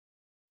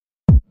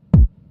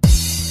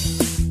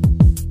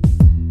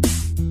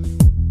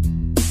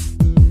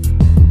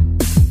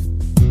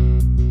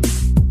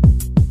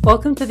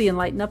Welcome to the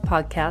Enlighten Up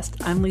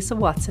podcast. I'm Lisa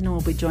Watson and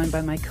we'll be joined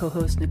by my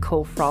co-hosts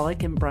Nicole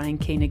Frolick and Brian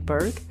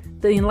Koenigberg.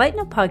 The Enlighten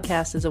Up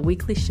podcast is a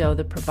weekly show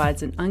that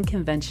provides an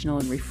unconventional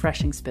and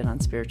refreshing spin on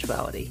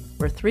spirituality,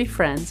 where three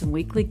friends and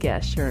weekly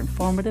guests share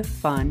informative,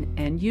 fun,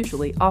 and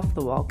usually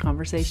off-the-wall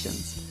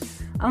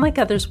conversations. Unlike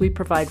others, we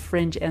provide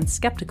fringe and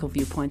skeptical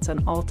viewpoints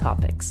on all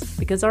topics,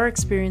 because our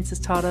experience has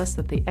taught us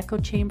that the echo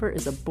chamber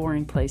is a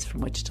boring place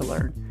from which to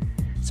learn.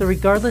 So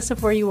regardless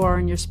of where you are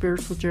in your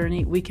spiritual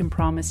journey, we can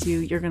promise you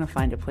you're going to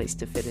find a place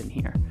to fit in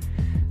here.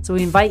 So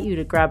we invite you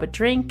to grab a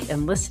drink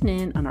and listen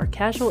in on our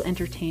casual,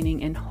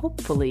 entertaining, and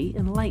hopefully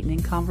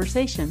enlightening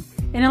conversation.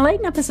 And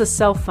Enlighten Up is a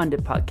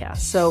self-funded podcast,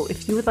 so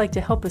if you would like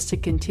to help us to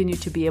continue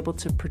to be able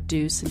to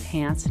produce,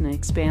 enhance, and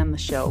expand the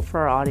show for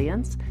our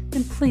audience,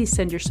 then please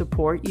send your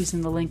support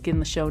using the link in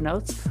the show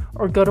notes,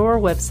 or go to our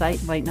website,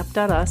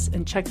 enlightenup.us,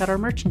 and check out our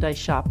merchandise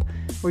shop,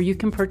 where you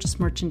can purchase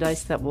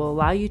merchandise that will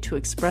allow you to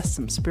express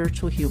some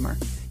spiritual humor.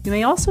 You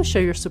may also show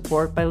your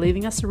support by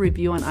leaving us a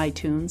review on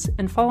iTunes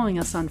and following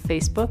us on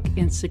Facebook,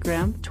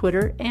 Instagram,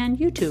 Twitter, and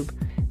YouTube.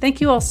 Thank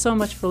you all so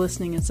much for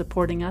listening and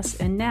supporting us.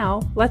 And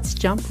now, let's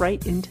jump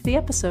right into the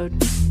episode.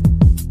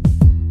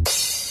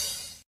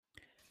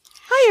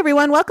 Hi,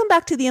 everyone. Welcome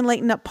back to the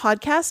Enlighten Up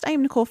podcast. I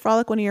am Nicole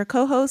Frolick, one of your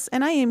co-hosts,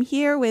 and I am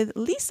here with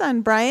Lisa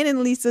and Brian,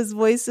 and Lisa's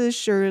voice is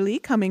Shirley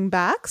coming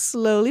back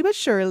slowly but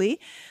surely.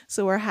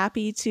 So we're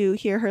happy to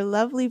hear her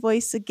lovely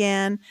voice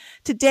again.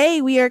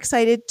 Today, we are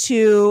excited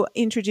to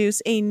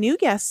introduce a new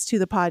guest to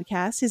the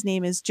podcast. His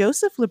name is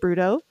Joseph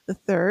Lobrutto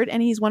III,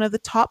 and he's one of the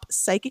top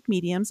psychic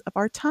mediums of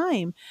our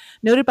time,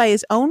 noted by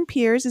his own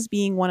peers as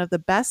being one of the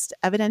best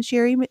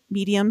evidentiary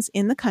mediums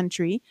in the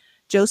country.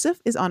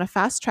 Joseph is on a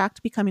fast track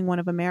to becoming one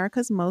of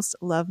America's most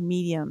loved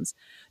mediums.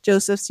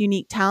 Joseph's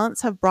unique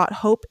talents have brought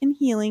hope and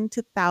healing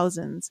to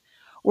thousands.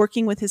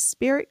 Working with his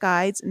spirit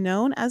guides,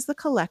 known as the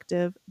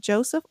Collective,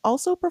 Joseph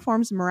also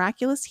performs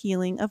miraculous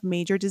healing of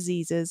major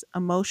diseases,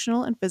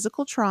 emotional and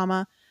physical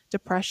trauma,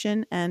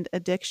 depression, and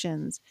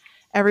addictions.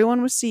 Everyone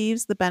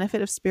receives the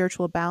benefit of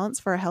spiritual balance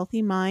for a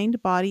healthy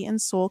mind, body,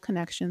 and soul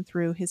connection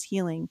through his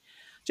healing.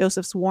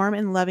 Joseph's warm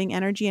and loving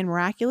energy and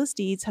miraculous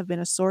deeds have been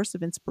a source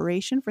of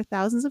inspiration for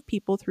thousands of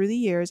people through the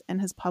years and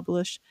has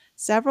published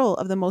several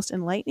of the most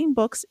enlightening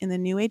books in the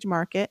New Age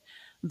market: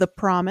 The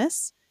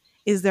Promise,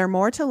 Is There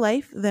More to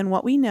Life Than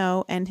What We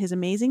Know, and his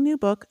amazing new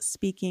book,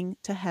 Speaking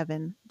to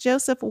Heaven.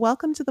 Joseph,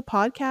 welcome to the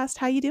podcast.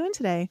 How are you doing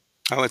today?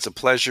 Oh, it's a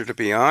pleasure to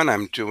be on.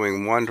 I'm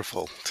doing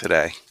wonderful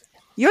today.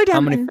 You're down.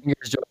 How many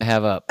fingers do I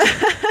have up?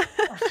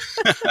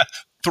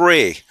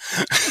 3.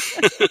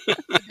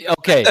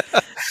 Okay,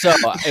 so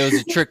it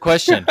was a trick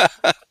question.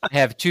 I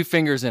have 2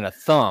 fingers and a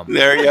thumb.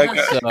 There you go.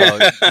 So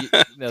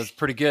that was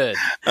pretty good.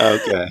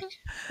 Okay.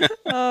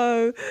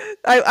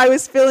 I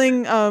was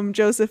filling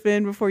Joseph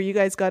in before you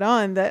guys got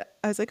on that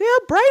I was like, yeah,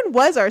 Brian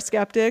was our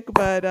skeptic,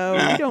 but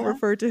we don't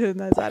refer to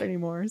him as that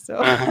anymore. So,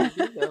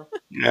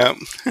 Yep.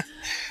 So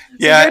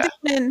Yeah.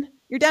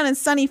 you're down in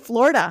sunny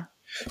Florida.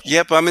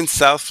 Yep. I'm in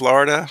South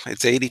Florida.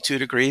 It's 82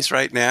 degrees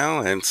right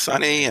now and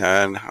sunny.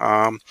 And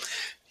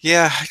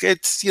yeah,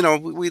 it's,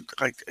 we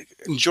like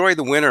enjoy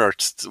the winter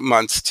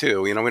months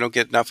too. We don't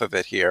get enough of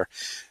it here.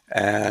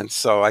 And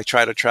so I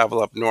try to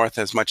travel up north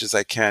as much as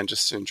I can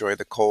just to enjoy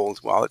the cold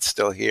while it's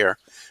still here.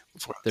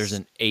 There's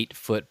an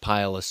 8-foot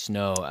pile of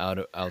snow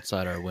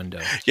outside our window.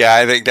 Yeah,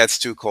 I think that's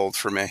too cold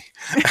for me.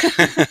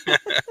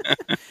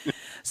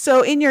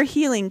 So in your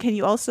healing, can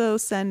you also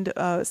send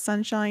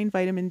sunshine,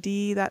 vitamin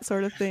D, that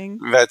sort of thing?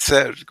 That's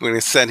it. I'm going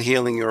to send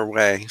healing your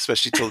way,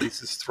 especially to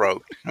Lisa's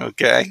throat.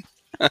 Okay.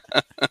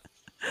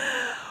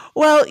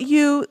 Well,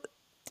 you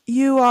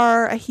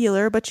are a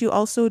healer, but you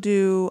also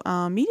do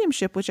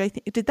mediumship, which I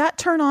think, did that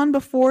turn on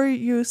before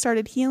you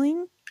started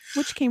healing?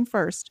 Which came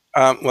first?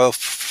 What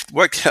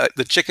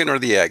the chicken or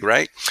the egg,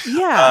 right?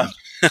 Yeah.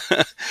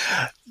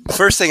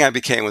 First thing I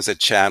became was a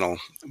channel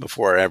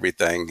before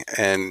everything.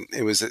 And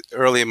it was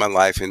early in my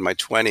life, in my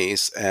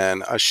 20s,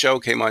 and a show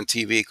came on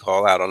TV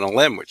called Out on a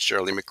Limb with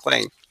Shirley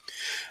MacLaine.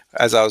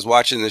 As I was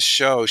watching this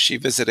show, she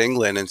visited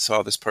England and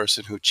saw this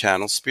person who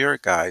channels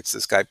spirit guides.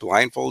 This guy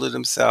blindfolded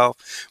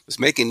himself, was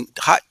making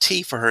hot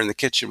tea for her in the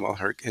kitchen while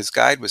his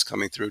guide was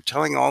coming through,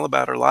 telling all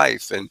about her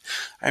life. And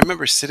I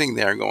remember sitting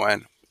there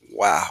going,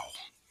 wow,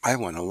 I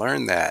want to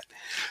learn that.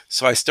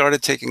 So I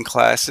started taking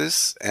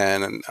classes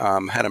and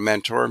had a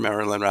mentor,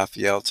 Marilyn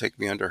Raphael, take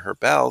me under her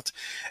belt.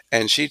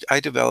 And I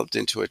developed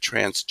into a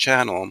trance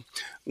channel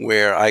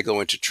where I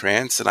go into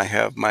trance and I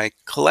have my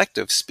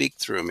collective speak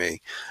through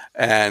me.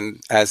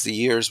 And as the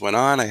years went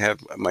on,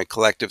 my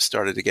collective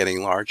started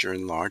getting larger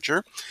and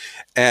larger.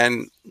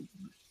 And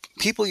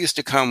people used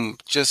to come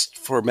just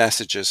for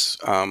messages,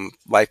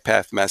 life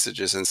path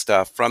messages and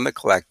stuff from the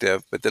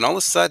collective. But then all of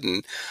a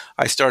sudden,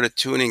 I started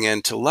tuning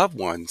in to loved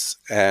ones,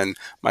 and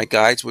my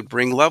guides would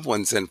bring loved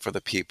ones in for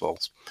the people.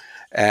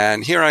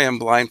 And here I am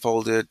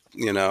blindfolded,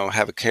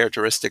 have a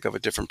characteristic of a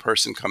different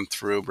person come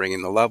through,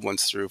 bringing the loved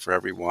ones through for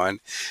everyone.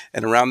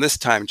 And around this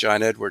time,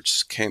 John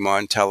Edwards came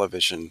on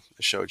television,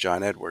 the show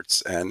John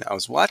Edwards. And I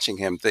was watching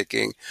him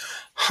thinking,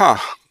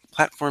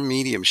 platform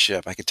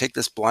mediumship. I could take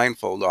this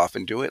blindfold off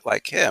and do it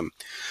like him.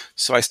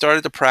 So I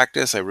started to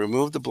practice. I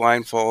removed the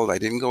blindfold. I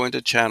didn't go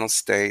into channel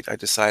state. I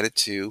decided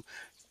to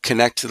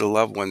connect to the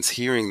loved ones,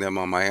 hearing them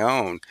on my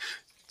own.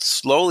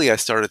 Slowly, I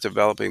started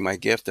developing my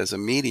gift as a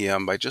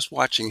medium by just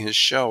watching his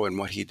show and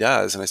what he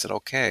does. And I said,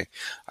 okay,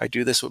 I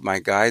do this with my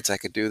guides. I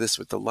could do this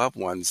with the loved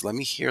ones. Let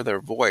me hear their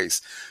voice.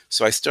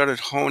 So I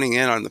started honing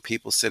in on the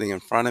people sitting in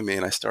front of me,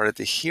 and I started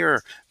to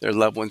hear their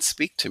loved ones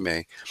speak to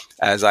me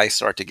as I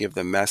start to give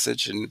them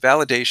message. And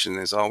validation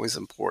is always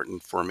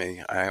important for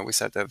me. I always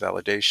have to have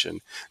validation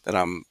that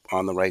I'm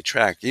on the right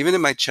track. Even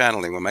in my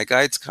channeling, when my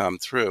guides come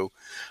through,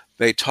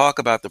 they talk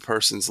about the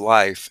person's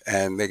life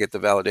and they get the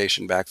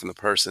validation back from the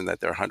person that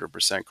they're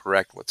 100%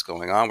 correct what's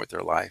going on with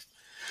their life.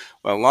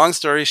 Well, long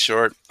story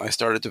short, I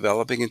started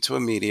developing into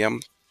a medium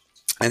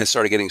and it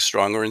started getting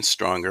stronger and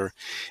stronger.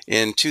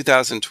 In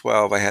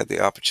 2012, I had the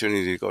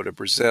opportunity to go to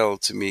Brazil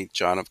to meet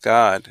John of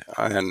God.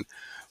 And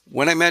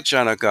when I met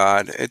John of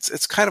God,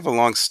 it's kind of a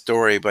long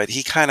story, but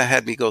he kind of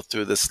had me go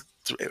through this.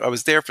 I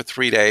was there for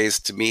 3 days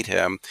to meet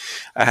him.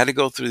 I had to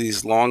go through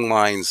these long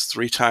lines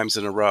 3 times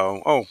in a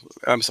row. Oh,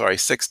 I'm sorry,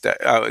 6 days.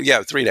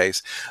 Yeah, 3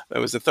 days. It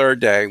was the third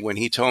day when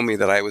he told me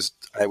that I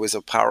was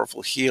a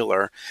powerful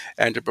healer,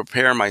 and to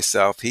prepare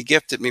myself, he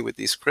gifted me with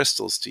these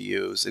crystals to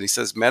use. And he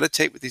says,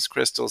 meditate with these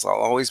crystals. I'll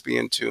always be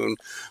in tune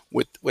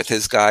with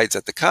his guides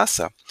at the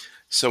casa.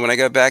 So when I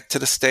got back to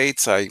the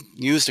States, I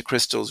used the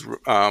crystals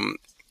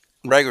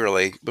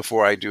regularly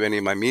before I do any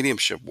of my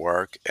mediumship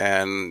work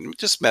and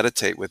just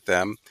meditate with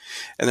them.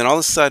 And then all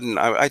of a sudden,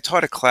 I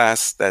taught a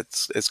class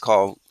it's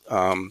called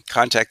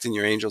Contacting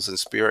Your Angels and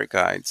Spirit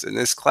Guides. In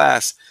this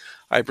class,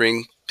 I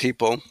bring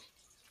people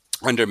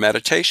under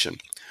meditation.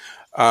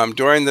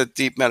 During the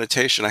deep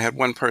meditation, I had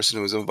one person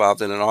who was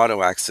involved in an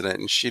auto accident,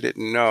 and she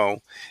didn't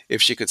know if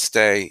she could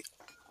stay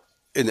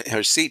in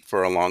her seat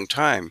for a long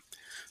time.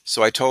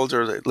 So I told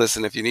her,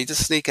 listen, if you need to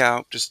sneak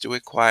out, just do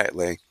it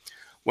quietly.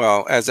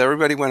 Well, as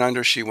everybody went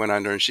under, she went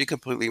under, and she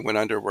completely went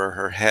under where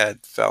her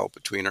head fell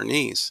between her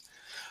knees.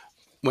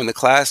 When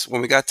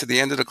we got to the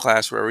end of the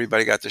class where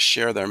everybody got to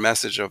share their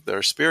message of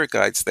their spirit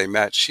guides they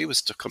met, she was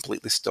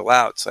completely still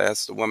out. So I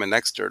asked the woman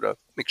next to her to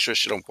make sure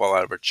she don't fall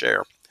out of her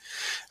chair.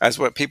 As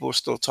what people were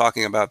still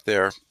talking about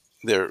their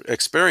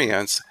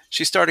experience,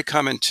 she started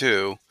coming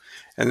to,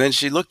 and then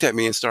she looked at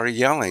me and started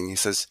yelling. He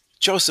says,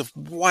 Joseph,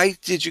 why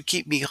did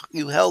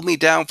you held me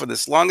down for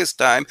this longest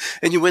time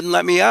and you wouldn't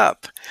let me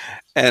up?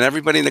 And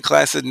everybody in the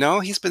class said,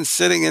 no, he's been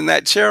sitting in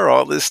that chair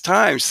all this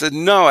time. She said,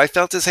 no, I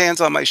felt his hands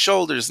on my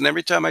shoulders, and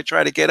every time I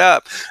tried to get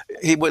up,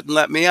 he wouldn't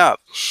let me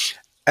up.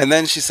 And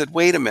then she said,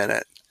 wait a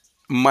minute,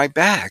 my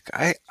back,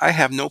 I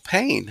have no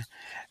pain.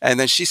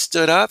 And then she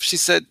stood up. She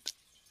said,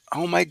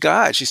 oh my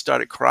God. She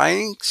started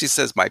crying. She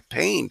says, my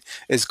pain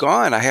is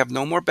gone. I have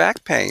no more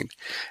back pain.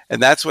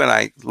 And that's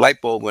when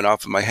light bulb went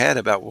off in my head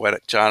about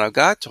what John of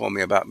God told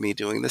me about me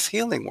doing this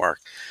healing work.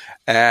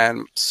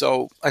 And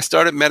so I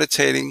started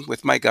meditating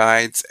with my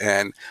guides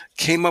and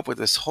came up with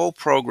this whole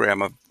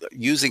program of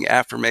using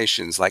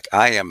affirmations like,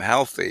 I am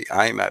healthy,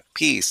 I am at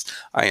peace,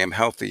 I am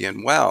healthy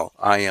and well,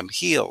 I am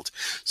healed.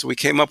 So we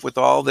came up with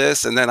all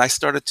this, and then I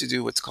started to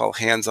do what's called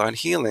hands-on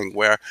healing,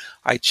 where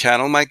I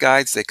channel my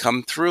guides, they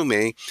come through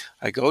me,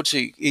 I go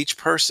to each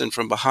person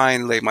from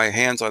behind, lay my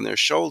hands on their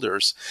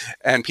shoulders,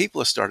 and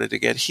people have started to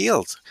get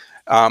healed.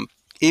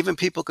 Even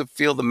people could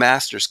feel the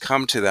masters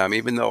come to them,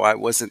 even though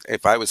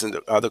if I was in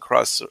the other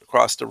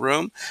across the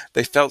room,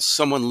 they felt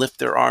someone lift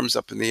their arms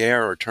up in the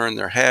air or turn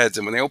their heads.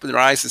 And when they opened their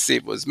eyes to see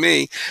it was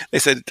me, they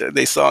said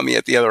they saw me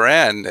at the other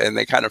end, and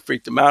they kind of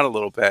freaked them out a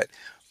little bit.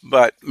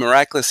 But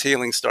miraculous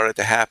healing started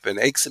to happen.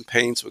 Aches and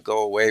pains would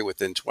go away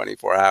within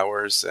 24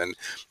 hours. And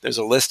there's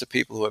a list of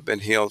people who have been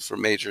healed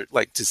from major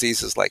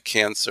diseases like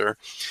cancer.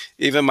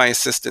 Even my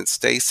assistant,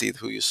 Stacy,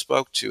 who you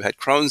spoke to, had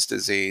Crohn's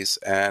disease.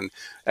 And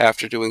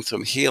after doing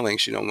some healing,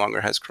 she no longer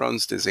has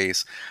Crohn's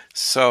disease.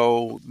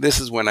 So this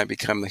is when I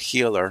become the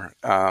healer,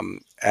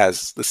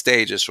 as the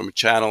stage is from a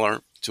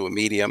channeler to a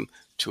medium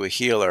to a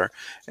healer.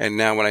 And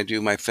now when I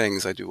do my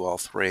things, I do all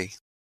three.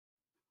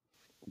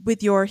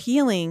 With your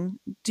healing,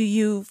 do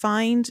you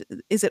find,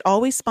 is it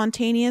always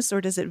spontaneous,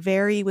 or does it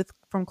vary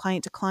from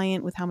client to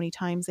client with how many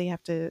times they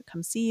have to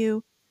come see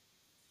you?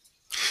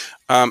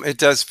 It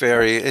does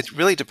vary. It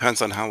really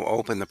depends on how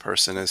open the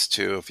person is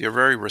too. If you're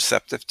very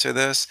receptive to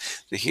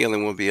this, the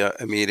healing will be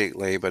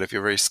immediately. But if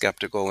you're very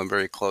skeptical and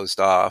very closed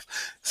off,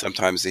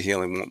 sometimes the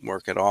healing won't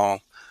work at all.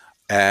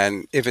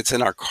 And if it's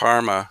in our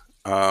karma,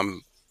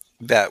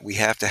 that we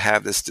have to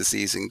have this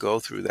disease and go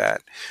through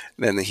that,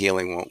 then the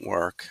healing won't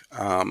work.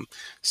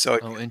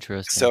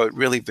 Interesting. So it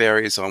really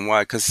varies on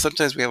why, because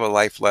sometimes we have a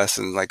life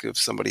lesson, like if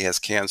somebody has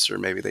cancer,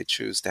 maybe they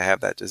choose to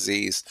have that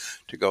disease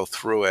to go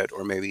through it,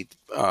 or maybe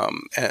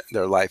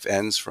their life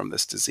ends from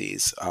this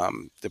disease,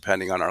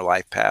 depending on our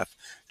life path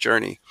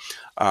journey.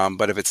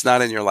 But if it's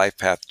not in your life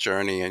path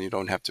journey and you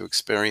don't have to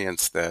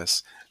experience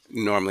this,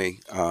 normally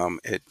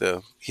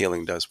the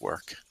healing does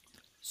work.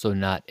 So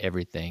not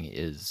everything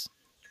is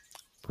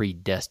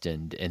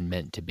predestined and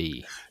meant to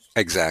be.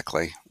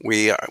 Exactly.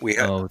 We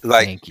Oh,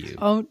 like thank you.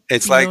 Oh,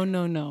 it's like no,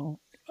 no, no.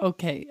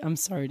 Okay, I'm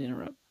sorry to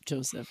interrupt,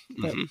 Joseph,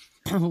 but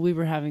mhm. we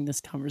were having this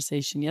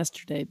conversation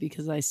yesterday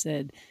because I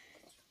said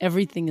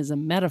everything is a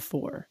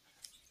metaphor.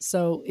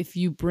 So if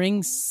you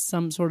bring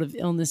some sort of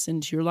illness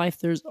into your life,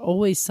 there's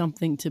always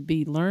something to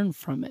be learned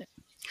from it.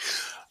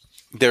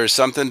 There's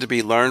something to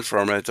be learned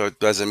from it. So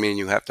it doesn't mean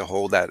you have to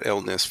hold that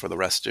illness for the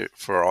rest of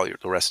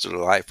your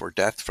life, or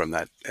death from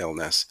that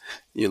illness.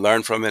 You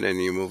learn from it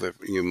and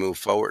you move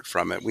forward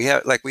from it. We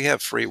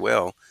have free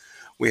will.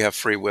 We have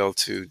free will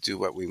to do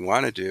what we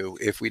want to do.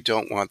 If we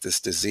don't want this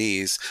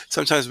disease,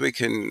 sometimes we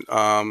can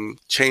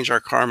change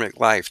our karmic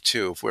life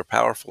too. If we're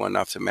powerful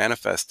enough to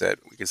manifest it,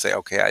 we can say,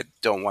 okay, I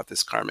don't want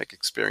this karmic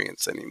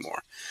experience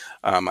anymore.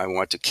 I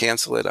want to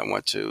cancel it. I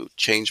want to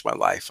change my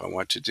life. I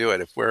want to do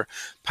it. If we're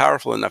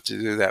powerful enough to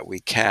do that,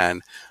 we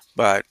can.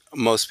 But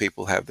most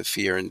people have the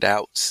fear and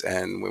doubts,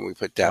 and when we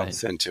put Right.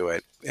 doubts into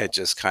it, it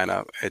just kind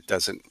of it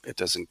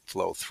doesn't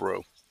flow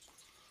through.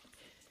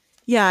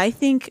 Yeah, I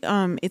think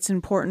it's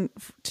important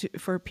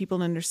for people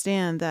to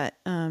understand that,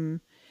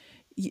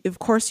 of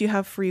course, you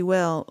have free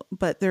will,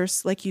 but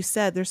there's, like you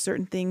said, there's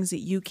certain things that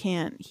you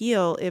can't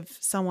heal if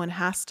someone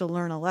has to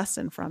learn a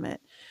lesson from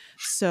it.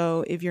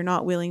 So if you're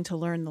not willing to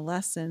learn the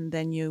lesson,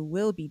 then you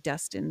will be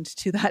destined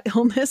to that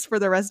illness for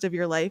the rest of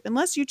your life,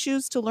 unless you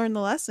choose to learn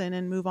the lesson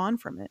and move on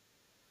from it.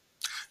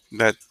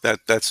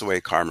 That's the way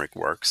karmic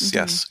works. Hmm.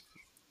 Yes.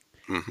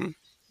 Hmm.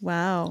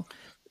 Wow.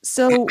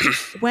 So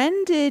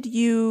when did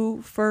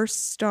you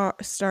first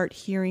start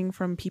hearing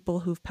from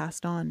people who've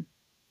passed on?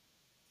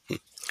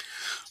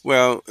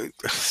 Well,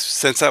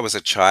 since I was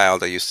a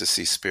child, I used to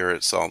see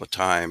spirits all the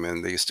time,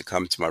 and they used to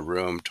come to my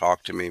room,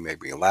 talk to me,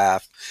 make me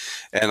laugh,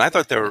 and I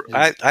thought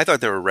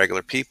they were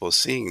regular people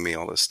seeing me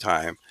all this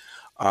time.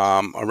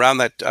 Around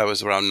that, I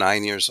was around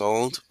 9 years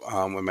old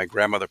when my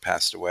grandmother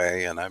passed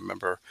away, and I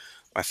remember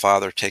my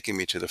father taking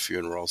me to the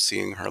funeral,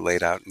 seeing her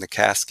laid out in the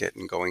casket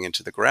and going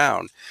into the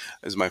ground.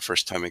 It was my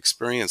first time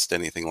experienced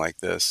anything like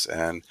this,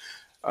 and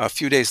a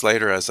few days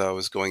later, as I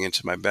was going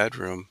into my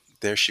bedroom,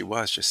 there she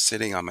was, just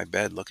sitting on my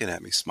bed, looking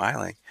at me,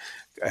 smiling.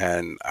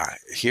 And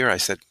I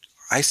said,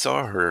 I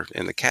saw her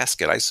in the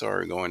casket. I saw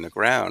her go in the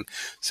ground.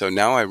 So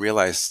now I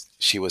realized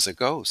she was a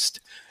ghost,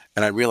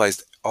 and I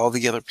realized all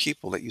the other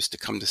people that used to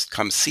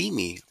come see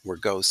me were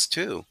ghosts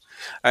too.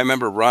 I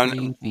remember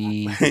run.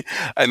 Creepy.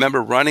 I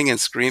remember running and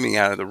screaming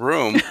out of the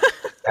room.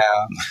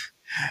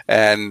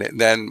 And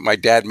then my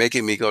dad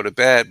making me go to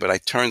bed, but I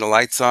turned the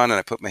lights on and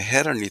I put my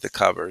head underneath the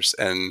covers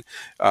and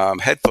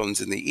headphones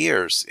in the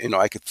ears.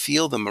 I could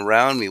feel them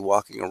around me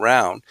walking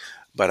around,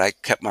 but I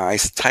kept my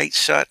eyes tight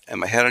shut and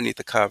my head underneath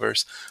the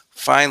covers.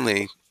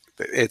 Finally,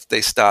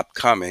 they stopped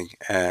coming,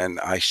 and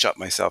I shut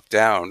myself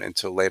down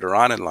until later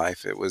on in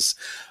life. It was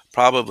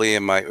probably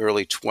in my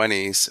early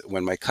 20s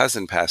when my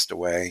cousin passed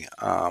away.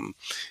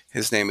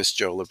 His name is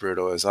Joe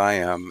Lobrutto, as I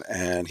am,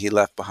 and he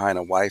left behind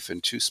a wife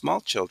and two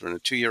small children, a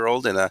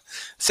 2-year-old and a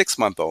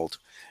 6-month-old.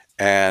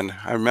 And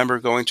I remember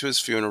going to his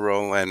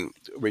funeral and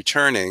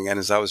returning, and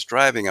as I was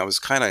driving, I was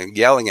kind of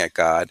yelling at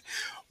God,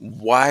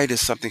 why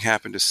does something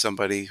happen to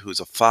somebody who's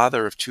a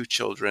father of two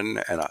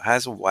children and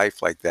has a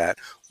wife like that?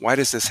 Why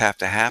does this have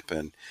to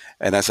happen?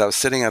 And as I was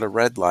sitting at a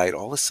red light,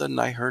 all of a sudden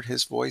I heard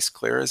his voice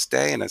clear as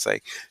day. And as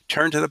I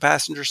turned to the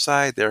passenger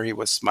side, there he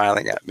was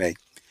smiling at me.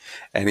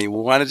 And he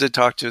wanted to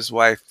talk to his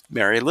wife,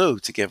 Mary Lou,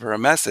 to give her a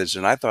message.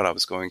 And I thought I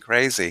was going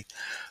crazy.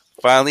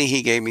 Finally,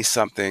 he gave me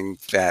something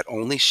that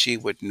only she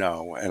would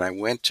know. And I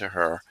went to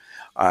her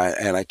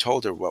and I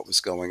told her what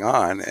was going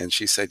on. And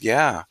she said,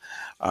 yeah,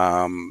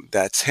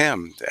 that's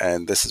him.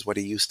 And this is what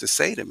he used to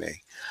say to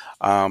me.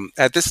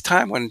 At this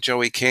time when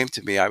Joey came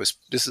to me,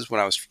 this is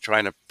when I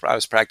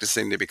was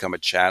practicing to become a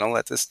channel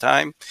at this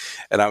time.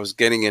 And I was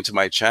getting into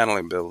my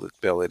channeling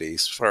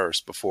abilities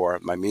first before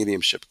my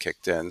mediumship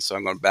kicked in. So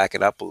I'm going to back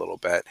it up a little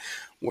bit,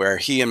 where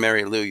he and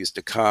Mary Lou used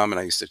to come and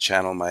I used to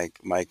channel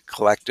my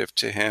collective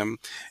to him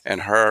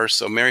and her.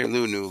 So Mary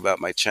Lou knew about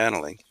my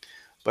channeling.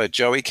 But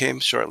Joey came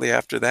shortly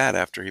after that,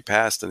 after he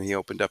passed, and he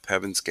opened up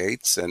Heaven's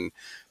Gates. And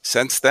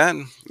since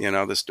then,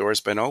 this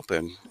door's been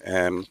open.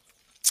 And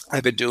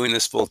I've been doing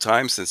this full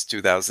time since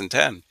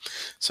 2010.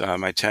 So on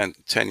my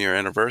 10-year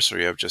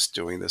anniversary of just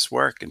doing this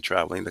work and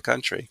traveling the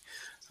country,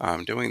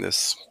 doing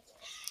this.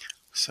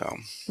 So,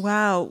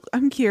 Wow,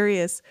 I'm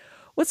curious.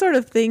 What sort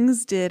of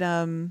things did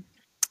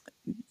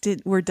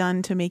were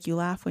done to make you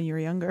laugh when you were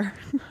younger?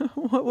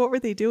 What were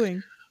they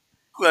doing?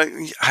 well,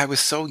 I was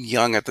so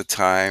young at the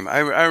time. I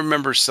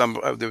remember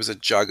there was a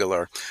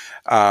juggler.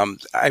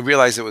 I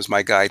realized it was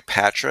my guide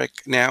Patrick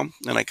now,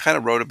 and I kind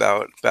of wrote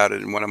about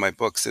it in one of my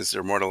books, Is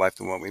There More to Life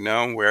Than What We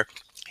Know, where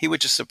he would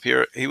just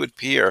appear. He would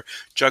appear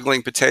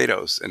juggling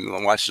potatoes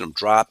and watching them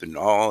drop and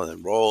all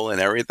and roll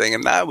and everything.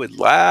 And I would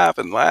laugh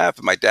and laugh.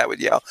 And my dad would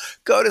yell,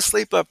 "Go to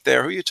sleep up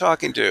there. Who are you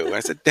talking to?" And I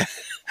said,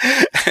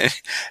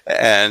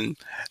 and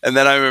and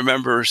then I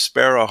remember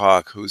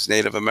Sparrowhawk, who's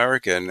Native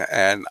American,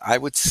 and I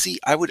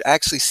would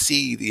actually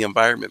see the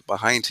environment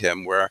behind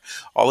him, where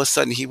all of a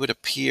sudden he would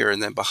appear,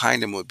 and then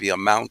behind him would be a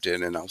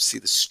mountain, and I'll see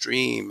the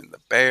stream and the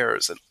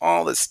bears and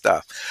all this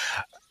stuff.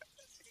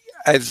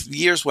 As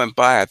years went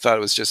by, I thought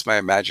it was just my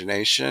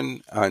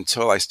imagination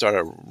until I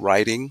started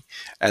writing,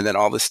 and then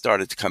all this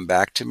started to come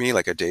back to me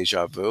like a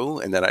deja vu.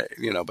 And then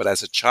but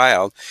as a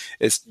child,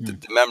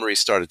 the memories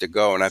started to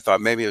go, and I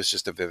thought maybe it was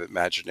just a vivid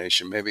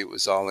imagination, maybe it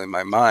was all in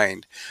my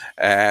mind.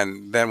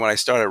 And then when I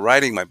started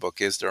writing my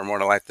book, Is There More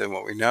to Life Than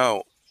What We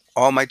Know?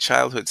 All my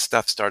childhood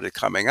stuff started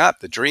coming up.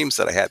 The dreams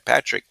that I had,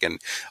 Patrick,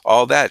 and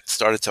all that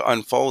started to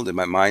unfold in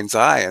my mind's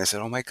eye. And I said,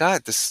 "Oh my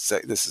God, this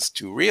is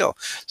too real."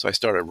 So I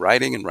started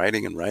writing and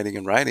writing and writing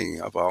and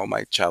writing of all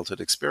my childhood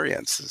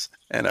experiences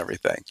and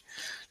everything.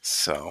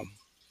 So,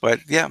 but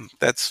yeah,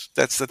 that's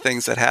the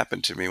things that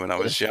happened to me when I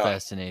was That's young.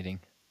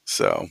 fascinating.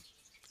 So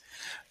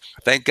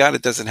thank God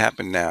it doesn't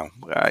happen now.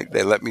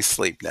 They let me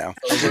sleep now.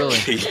 Oh,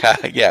 really? Yeah,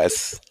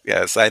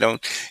 yes. I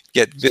don't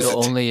get visits.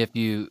 So only if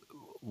you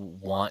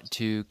want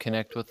to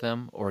connect with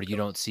them, or you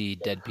don't see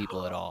dead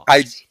people at all?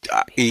 I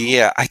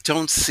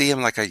don't see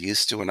him like I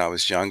used to when I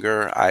was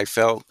younger. I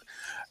felt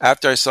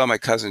after I saw my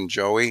cousin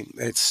Joey,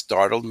 it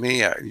startled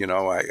me.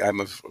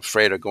 I'm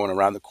afraid of going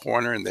around the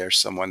corner and there's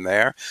someone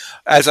there.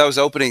 As I was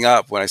opening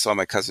up, when I saw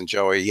my cousin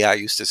Joey, I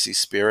used to see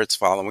spirits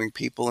following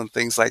people and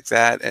things like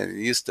that.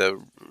 And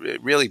it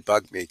really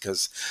bugged me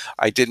because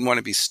I didn't want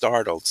to be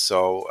startled.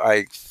 So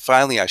I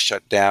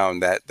shut down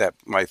that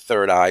my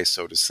third eye,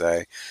 so to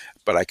say.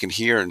 But I can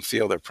hear and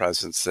feel their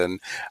presence. And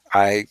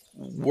I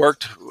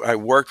worked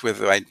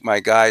with my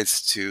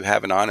guides to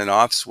have an on and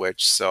off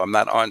switch. So I'm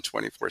not on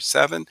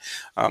 24/7.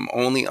 I'm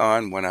only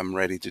on when I'm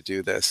ready to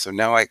do this. So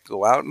now I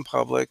go out in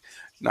public,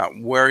 not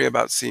worry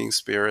about seeing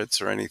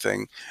spirits or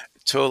anything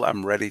till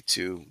I'm ready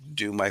to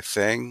do my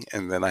thing.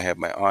 And then I have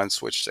my on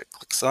switch that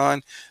clicks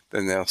on,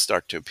 then they'll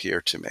start to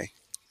appear to me.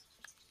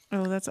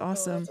 Oh, that's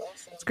awesome.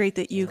 It's great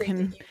that you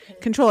can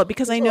control it,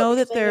 because I know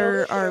that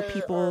there are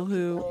people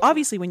who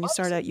obviously when you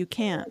start out you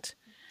can't.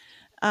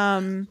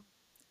 I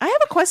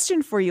have a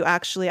question for you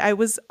actually. I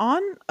was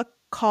on a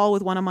call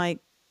with one of my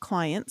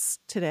clients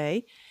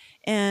today,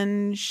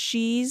 and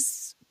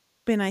she's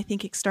been, I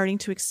think, starting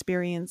to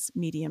experience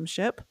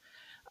mediumship,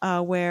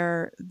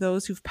 where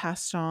those who've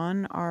passed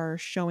on are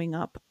showing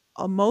up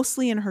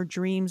mostly in her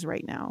dreams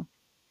right now.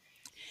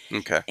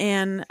 Okay.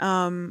 And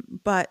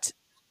but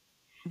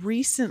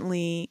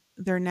recently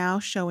they're now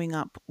showing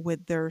up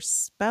with their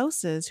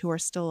spouses who are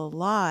still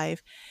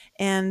alive,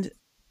 and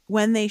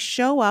when they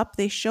show up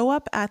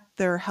at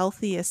their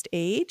healthiest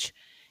age,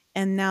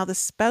 and now the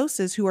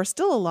spouses who are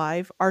still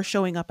alive are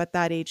showing up at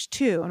that age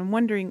too. And I'm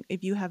wondering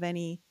if you have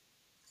any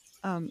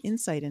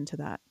insight into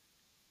that.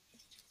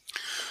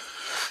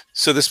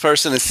 So this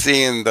person is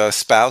seeing the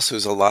spouse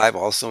who's alive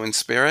also in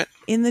spirit?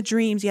 In the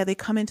dreams, yeah, they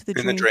come into the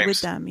In the dreams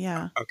with dreams. them,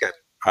 yeah. Okay.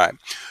 All right.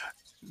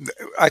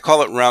 I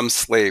call it REM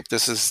sleep.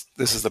 This is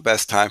the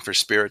best time for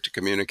spirit to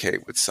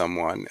communicate with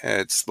someone.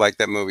 It's like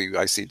that movie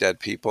I See Dead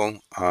People,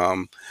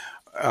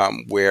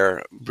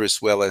 where Bruce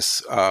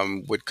Willis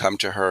would come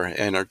to her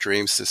in her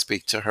dreams to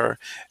speak to her,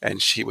 and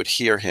she would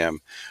hear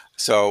him.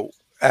 So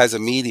as a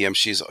medium,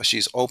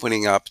 she's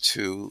opening up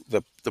to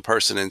the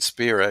person in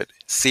spirit,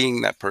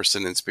 seeing that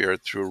person in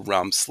spirit through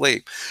REM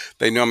sleep.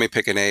 They normally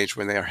pick an age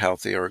when they are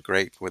healthy or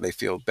great, where they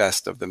feel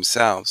best of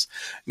themselves.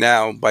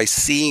 Now, by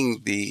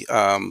seeing the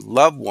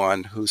loved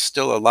one who's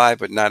still alive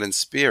but not in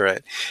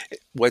spirit,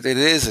 what it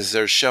is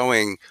they're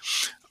showing.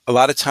 A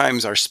lot of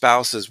times our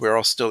spouses, we're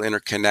all still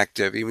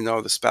interconnected. Even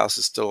though the spouse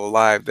is still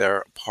alive,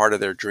 they're part of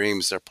their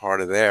dreams, they're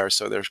part of theirs.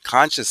 So their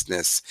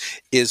consciousness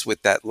is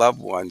with that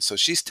loved one. So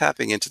she's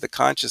tapping into the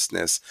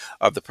consciousness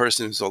of the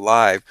person who's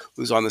alive,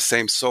 who's on the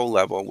same soul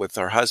level with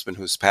her husband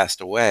who's passed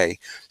away.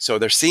 So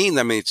they're seeing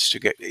them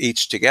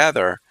each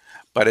together,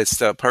 but it's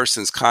the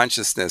person's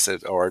consciousness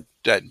or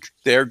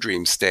their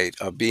dream state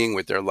of being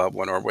with their loved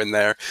one, or when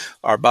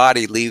our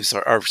body leaves,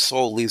 our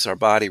soul leaves our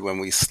body when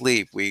we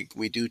sleep. We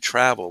do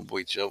travel, but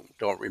we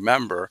don't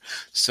remember.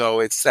 So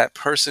it's that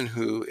person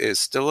who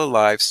is still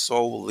alive,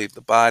 soul will leave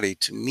the body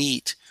to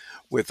meet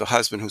with the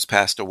husband who's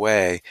passed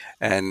away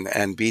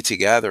and be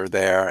together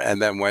there.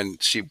 And then when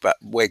she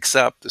wakes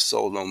up, the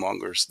soul no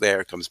longer is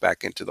there, comes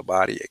back into the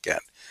body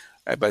again.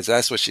 But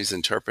that's what she's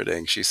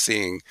interpreting. She's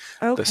seeing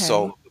the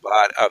soul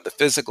of the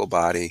physical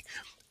body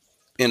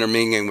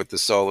intermingling with the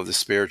soul of the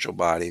spiritual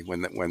body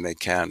when they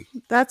can.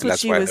 That's what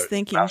she was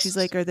thinking. She's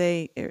like,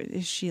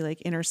 is she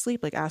like in her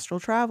sleep, like astral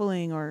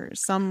traveling or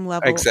some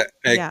level?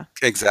 Yeah,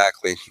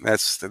 exactly.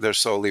 That's their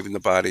soul leaving the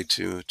body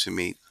to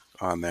meet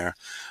on there.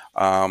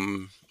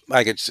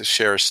 I could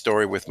share a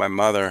story with my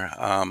mother.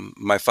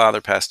 My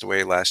father passed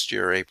away last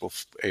year, April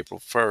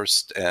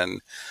 1st,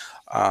 and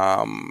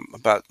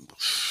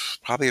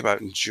probably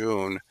about in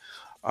June,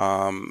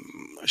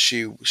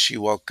 She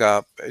woke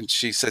up and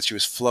she said she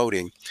was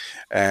floating,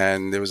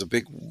 and there was a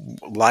big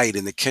light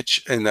in the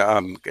kitchen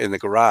in the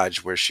garage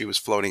where she was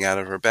floating out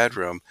of her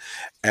bedroom,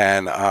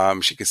 and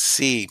she could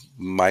see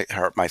my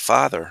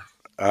father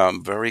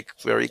very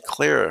very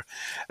clear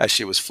as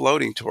she was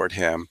floating toward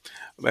him.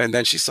 And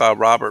then she saw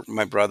Robert,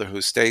 my brother, who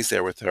stays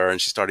there with her,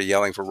 and she started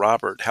yelling for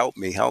Robert, help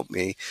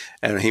me,"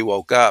 and he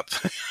woke up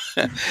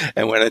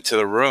and went into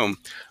the room.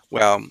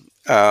 Well,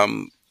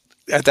 um,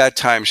 at that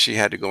time, she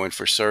had to go in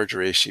for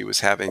surgery. She was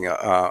having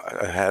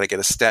had to get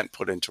a stent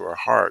put into her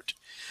heart,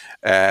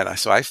 and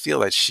so I feel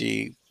that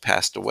she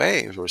passed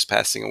away, or was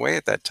passing away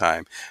at that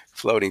time,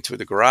 floating through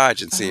the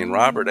garage and seeing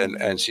Robert, and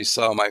Oh. she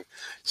saw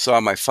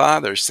my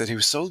father. She said he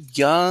was so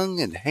young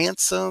and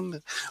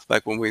handsome,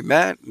 like when we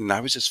met, and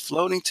I was just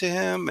floating to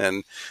him,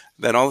 and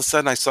then all of a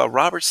sudden I saw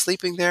Robert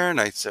sleeping there,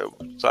 and I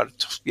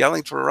started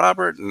yelling for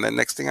Robert, and then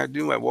next thing I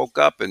knew, I woke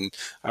up and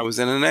I was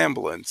in an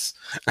ambulance.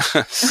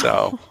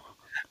 So,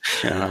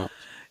 you know,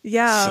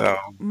 Yeah, so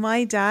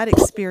my dad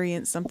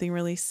experienced something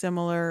really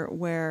similar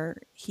where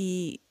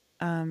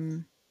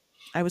um,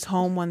 I was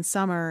home one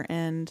summer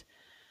and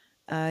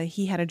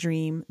he had a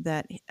dream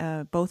that he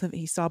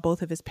saw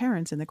both of his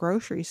parents in the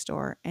grocery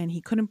store, and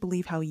he couldn't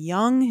believe how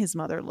young his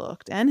mother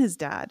looked and his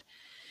dad.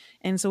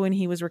 And so when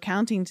he was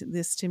recounting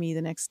this to me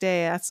the next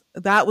day,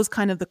 that was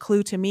kind of the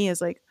clue to me, is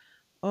like,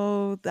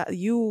 oh, that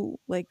you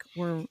like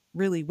were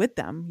really with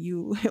them.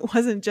 You It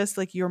wasn't just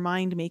like your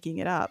mind making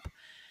it up.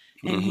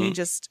 And hmm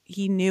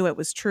he knew it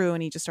was true,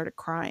 and he just started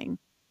crying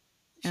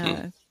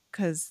hmm.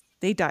 because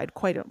they died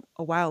quite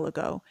a while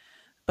ago.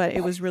 But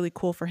it was really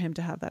cool for him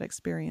to have that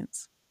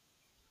experience.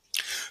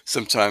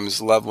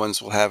 Sometimes loved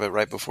ones will have it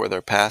right before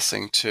they're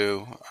passing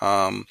too.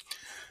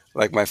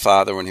 Like my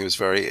father, when he was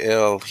very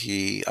ill,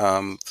 he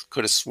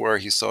could have swore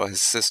he saw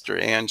his sister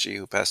Angie,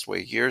 who passed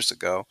away years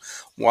ago,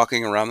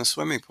 walking around the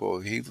swimming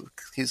pool.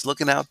 He's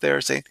looking out there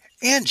saying,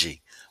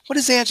 "Angie, what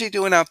is Angie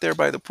doing out there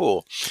by the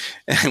pool?"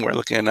 And we're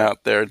looking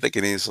out there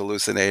thinking he's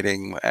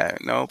hallucinating.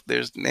 No,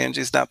 there's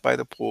Angie's not by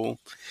the pool.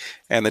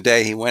 And the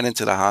day he went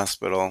into the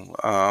hospital,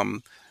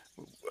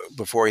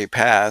 before he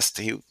passed,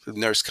 the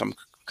nurse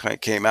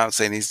came out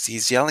saying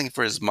he's yelling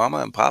for his mama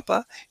and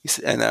papa.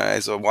 And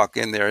as I walk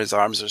in there, his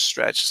arms are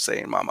stretched,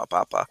 saying "mama,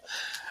 papa,"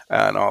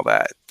 and all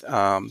that.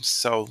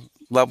 So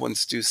loved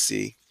ones do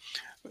see,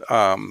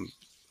 um,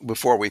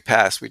 before we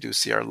pass, we do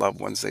see our loved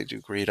ones. They do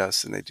greet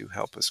us and they do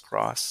help us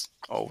cross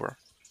over.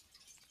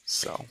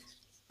 So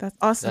That's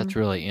That's awesome.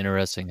 really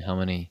interesting. How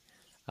many,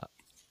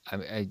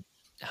 uh,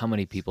 how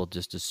many people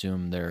just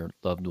assume their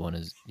loved one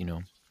is,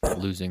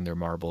 losing their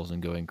marbles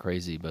and going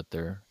crazy, but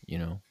they're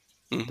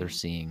mhm.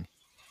 seeing,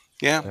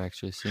 Yeah, they're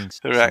actually seeing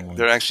they're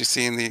someone. actually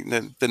seeing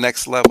the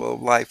next level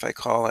of life, I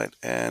call it,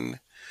 and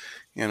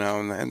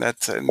and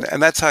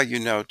that's how you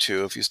know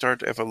too.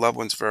 If a loved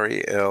one's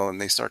very ill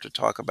and they start to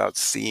talk about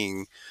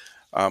seeing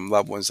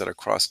loved ones that are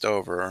crossed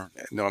over,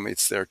 normally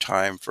it's their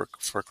time for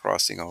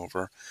crossing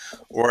over,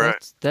 or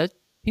That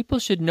people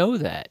should know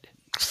that.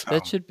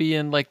 That so. should be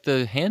in like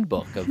the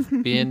handbook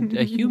of being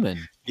a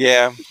human.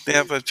 Yeah,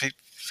 yeah, but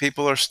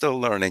people are still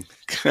learning.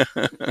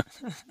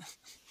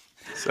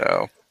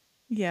 So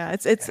Yeah, yeah.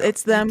 it's I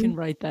can them.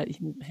 write that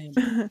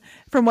handbook.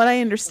 From what I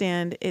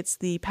understand, it's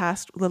the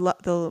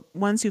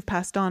ones who've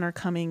passed on are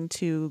coming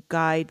to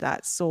guide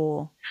that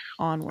soul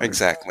onward.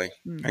 Exactly,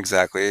 Mm.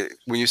 exactly.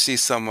 When you see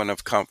someone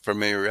of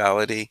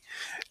familiarity,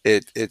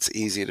 it's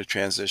easy to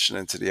transition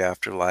into the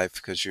afterlife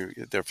because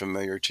they're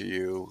familiar to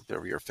you,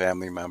 they're your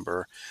family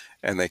member,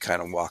 and they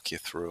kind of walk you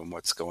through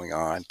what's going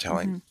on,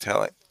 Hmm.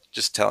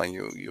 telling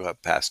you you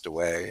have passed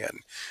away,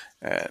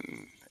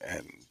 and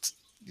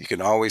you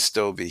can always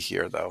still be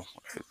here though.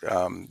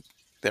 Um,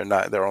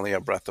 they're only a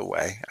breath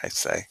away, I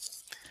say.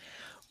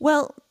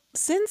 Well,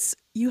 since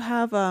you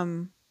have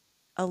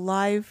a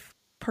live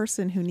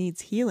person who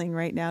needs healing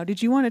right now,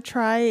 did you want to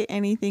try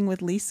anything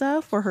with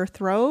Lisa for her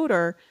throat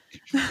or?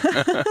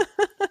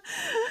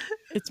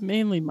 It's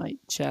mainly my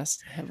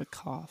chest. I have a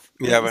cough,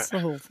 You but have a it's the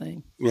whole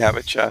thing. you have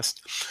a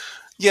chest.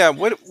 Yeah,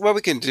 what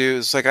we can do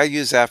is like I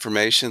use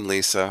affirmation,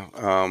 Lisa,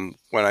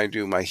 when I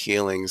do my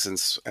healings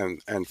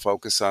and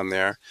focus on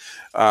there.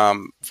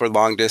 For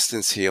long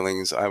distance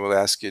healings, I will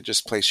ask you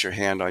just place your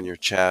hand on your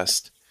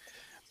chest,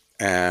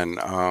 and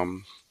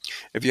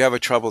if you have a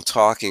trouble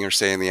talking or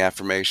saying the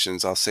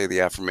affirmations, I'll say the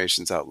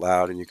affirmations out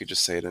loud, and you could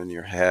just say it in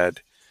your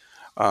head.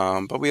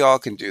 But we all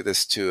can do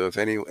this too. If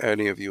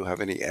any of you have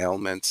any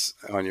ailments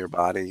on your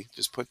body,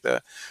 just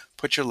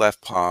put your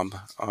left palm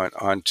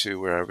onto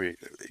wherever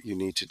you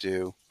need to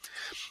do.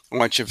 I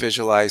want you to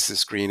visualize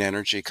this green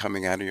energy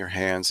coming out of your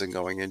hands and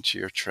going into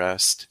your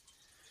chest.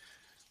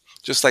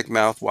 Just like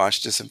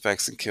mouthwash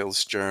disinfects and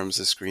kills germs,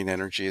 this green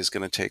energy is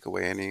going to take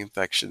away any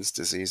infections,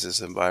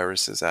 diseases, and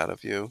viruses out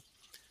of you.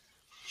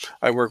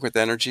 I work with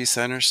energy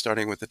centers,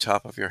 starting with the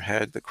top of your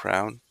head, the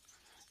crown.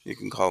 You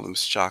can call them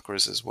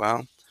chakras as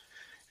well.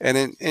 And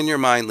in your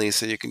mind,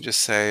 Lisa, you can just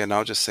say, and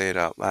I'll just say it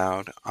out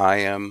loud,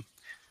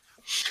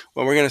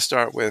 well, we're going to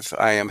start with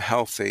I am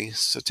healthy.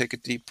 So take a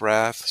deep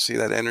breath. See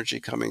that energy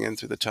coming in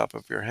through the top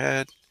of your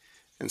head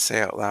and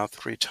say out loud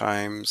 3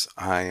 times,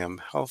 I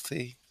am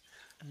healthy.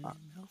 I am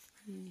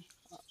healthy.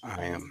 I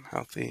I am am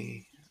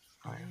healthy.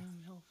 healthy. I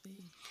am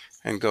healthy.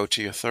 And go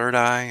to your third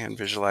eye and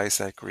visualize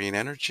that green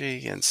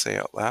energy and say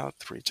out loud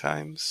 3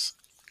 times.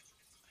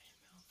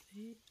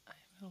 Healthy. I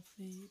am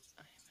healthy.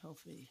 I am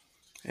healthy.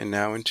 And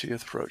now into your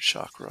throat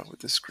chakra with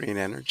this green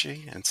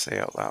energy and say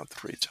out loud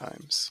 3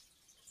 times.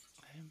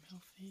 I am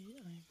healthy.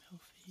 I am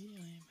healthy. I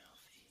am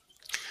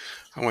healthy.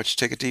 I want you to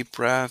take a deep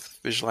breath.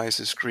 Visualize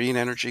this green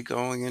energy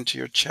going into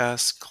your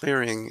chest,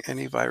 clearing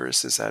any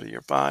viruses out of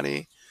your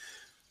body,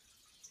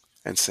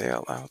 and say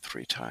out loud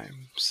 3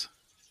 times.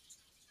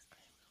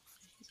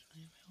 I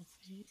am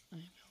healthy. I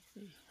am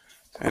healthy.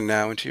 And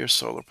now into your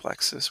solar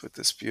plexus with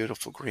this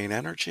beautiful green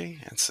energy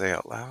and say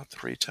out loud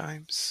 3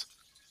 times.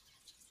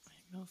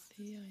 I am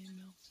healthy. I am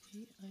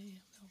healthy. I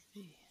am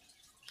healthy.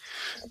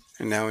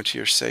 And now into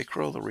your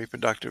sacral, the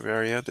reproductive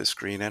area, this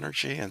green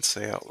energy, and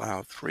say out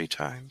loud 3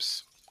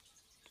 times.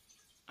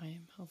 I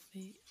am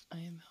healthy. I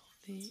am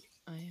healthy.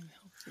 I am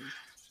healthy.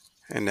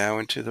 And now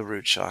into the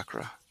root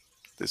chakra,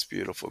 this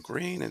beautiful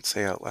green, and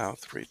say out loud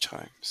 3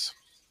 times.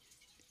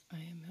 I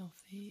am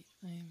healthy.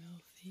 I am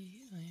healthy.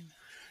 I am healthy.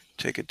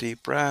 Take a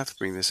deep breath.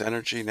 Bring this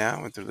energy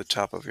now in through the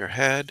top of your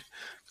head,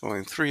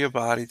 going through your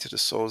body to the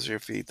soles of your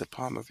feet, the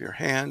palm of your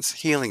hands,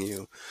 healing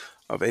you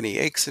of any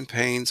aches and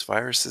pains,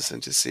 viruses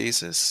and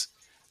diseases.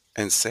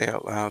 And say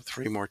out loud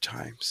 3 more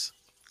times.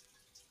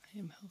 I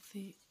am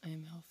healthy. I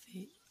am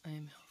healthy. I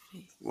am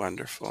healthy.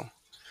 Wonderful.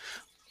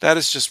 That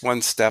is just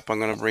one step I'm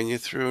going to bring you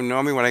through.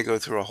 Normally, when I go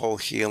through a whole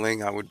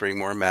healing, I would bring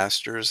more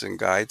masters and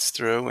guides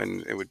through,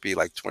 and it would be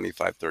like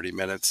 25, 30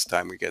 minutes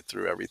time we get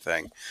through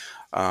everything.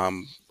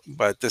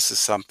 But this is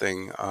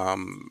something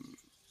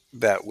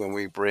that when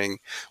we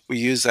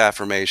use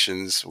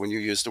affirmations. When you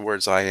use the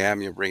words I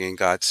am, you're bringing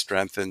God's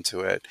strength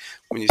into it.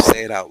 When you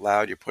say it out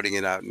loud, you're putting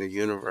it out in the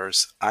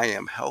universe. I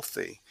am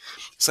healthy.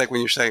 It's like when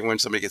you're saying, when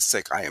somebody gets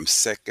sick, I am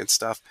sick and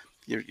stuff.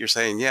 You're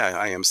saying, yeah,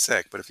 I am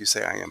sick. But if you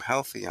say, I am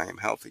healthy, I am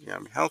healthy, I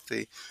am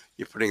healthy,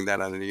 you're putting that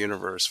out in the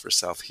universe for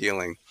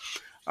self-healing.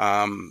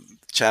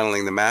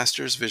 Channeling the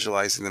masters,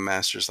 visualizing the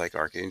masters like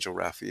Archangel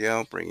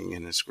Raphael, bringing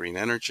in his green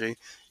energy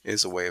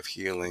is a way of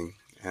healing.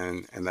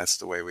 And that's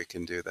the way we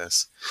can do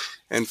this.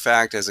 In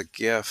fact, as a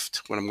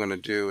gift, what I'm going to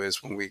do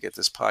is when we get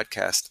this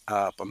podcast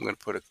up, I'm going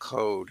to put a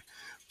code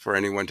for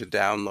anyone to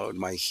download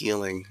my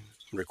healing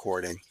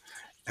recording.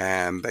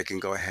 And they can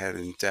go ahead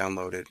and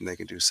download it and they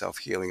can do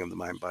self-healing of the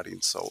mind, body,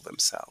 and soul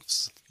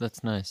themselves.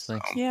 That's nice.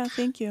 Thanks. Yeah,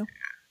 thank you.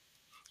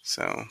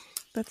 So,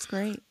 That's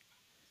great.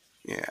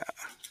 yeah,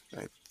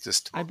 I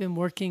just, I've been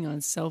working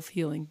on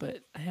self-healing, but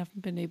I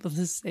haven't been able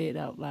to say it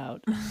out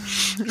loud.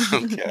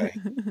 okay.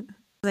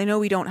 I know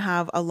we don't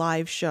have a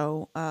live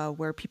show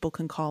where people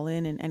can call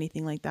in and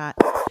anything like that.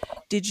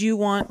 Did you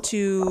want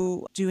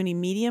to do any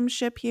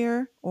mediumship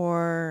here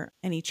or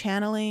any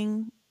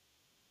channeling?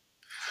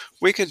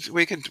 Well,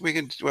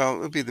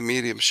 it'll be the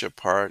mediumship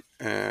part,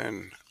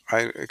 and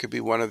it could be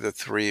one of the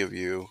three of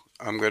you.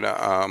 I'm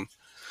gonna,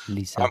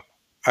 Lisa.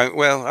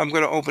 I'm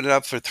gonna open it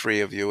up for three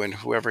of you, and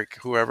whoever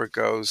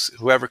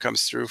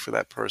comes through for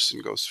that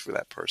person goes for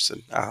that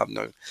person.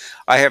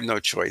 I have no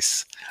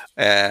choice,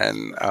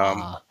 and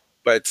Ah.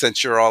 but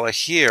since you're all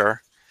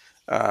here,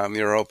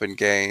 you're open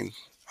game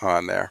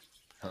on there.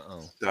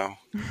 Uh-oh.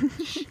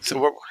 So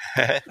what?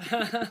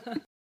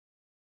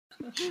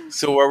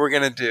 So what we're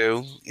going to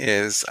do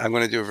is I'm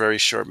going to do a very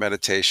short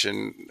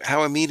meditation.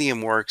 How a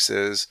medium works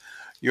is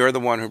you're the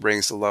one who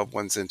brings the loved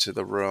ones into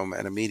the room,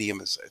 and a medium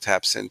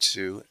taps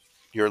into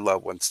your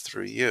loved ones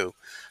through you.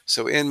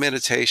 So in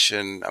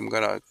meditation, I'm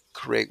going to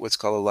create what's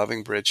called a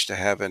loving bridge to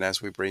heaven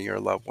as we bring your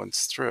loved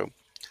ones through.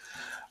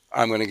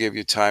 I'm going to give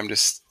you time to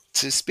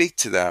speak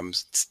to them.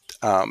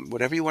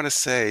 Whatever you want to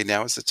say,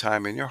 now is the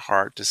time in your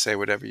heart to say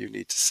whatever you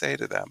need to say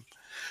to them.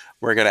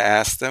 We're going to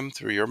ask them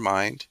through your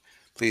mind,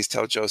 please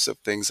tell Joseph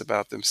things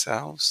about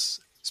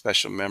themselves,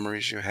 special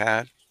memories you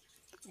had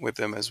with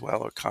them as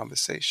well, or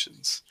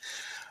conversations.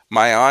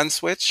 My on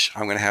switch,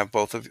 I'm going to have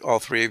all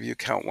three of you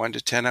count 1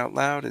 to 10 out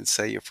loud and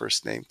say your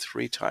first name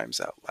 3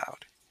 times out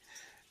loud.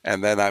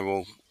 And then I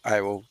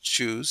will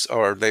choose,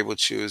 or they will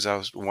choose.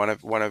 One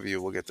of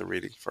you will get the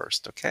reading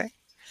first. Okay.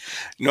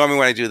 Normally,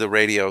 when I do the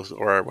radio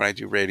or when I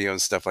do radio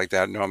and stuff like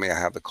that, normally I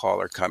have the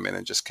caller come in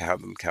and just have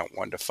them count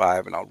 1 to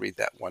 5, and I'll read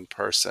that one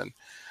person.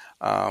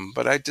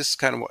 But I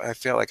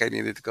feel like I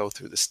needed to go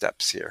through the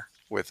steps here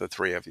with the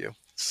three of you,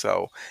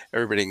 so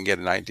everybody can get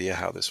an idea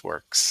how this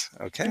works.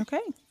 Okay.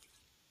 Okay.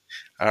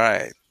 All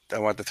right. I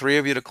want the three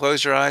of you to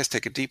close your eyes,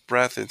 take a deep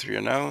breath in through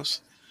your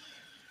nose,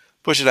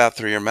 push it out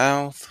through your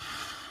mouth.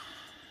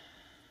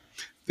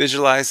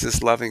 Visualize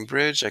this loving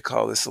bridge. I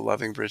call this a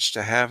loving bridge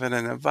to heaven,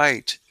 and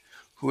invite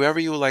whoever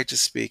you would like to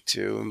speak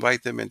to,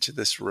 invite them into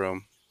this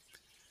room.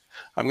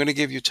 I'm going to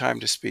give you time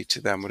to speak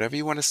to them. Whatever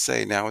you want to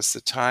say, now is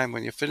the time.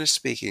 When you finish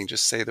speaking,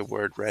 just say the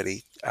word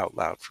ready out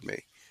loud for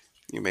me.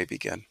 You may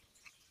begin.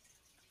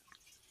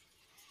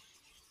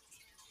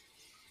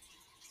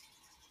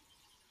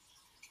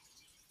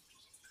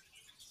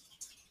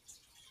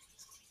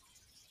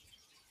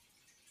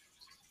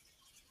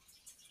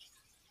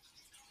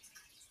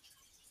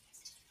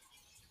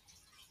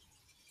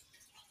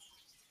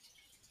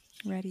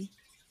 Ready.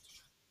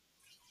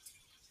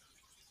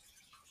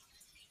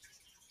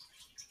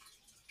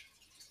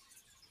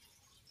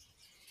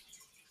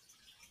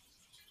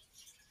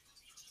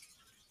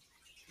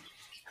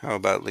 How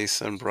about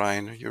Lisa and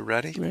Brian? Are you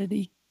ready?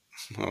 Ready?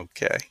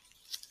 Okay.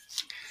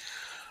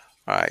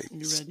 All right.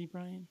 You ready,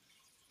 Brian?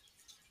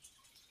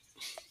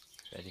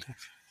 Ready?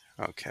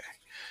 Okay.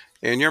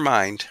 In your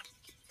mind,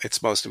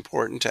 it's most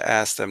important to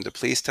ask them to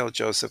please tell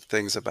Joseph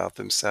things about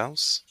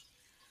themselves,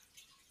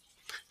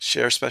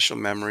 share special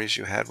memories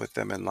you had with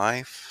them in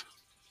life,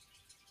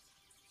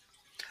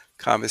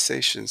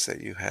 conversations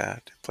that you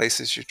had,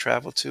 places you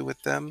traveled to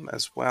with them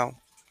as well.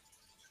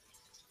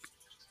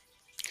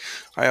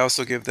 I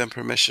also give them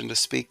permission to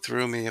speak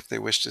through me if they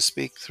wish to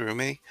speak through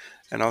me,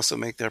 and also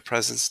make their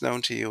presence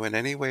known to you in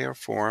any way or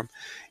form.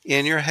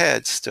 In your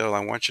head still,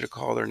 I want you to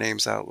call their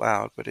names out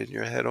loud, but in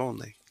your head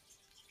only.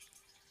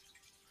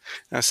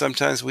 Now,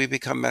 sometimes we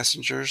become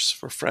messengers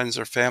for friends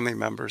or family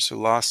members who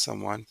lost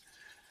someone.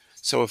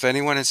 So if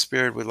anyone in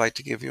spirit would like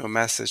to give you a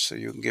message so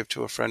you can give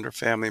to a friend or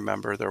family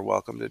member, they're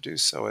welcome to do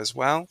so as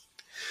well.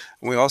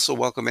 And we also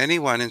welcome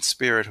anyone in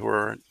spirit who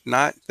are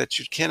not, that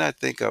you cannot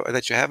think of,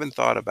 that you haven't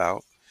thought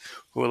about,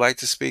 who would like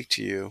to speak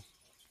to you.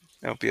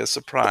 It'll be a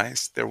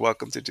surprise. They're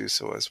welcome to do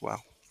so as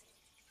well.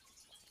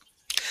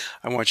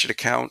 I want you to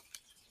count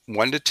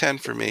 1 to 10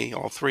 for me,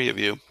 all three of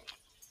you,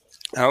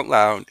 out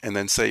loud, and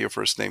then say your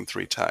first name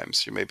 3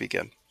 times. You may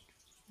begin.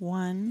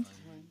 1,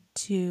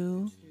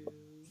 2,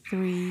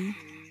 3,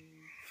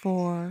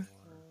 4,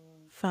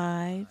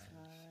 5,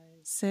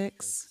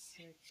 6,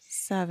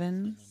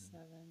 7,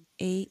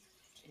 8,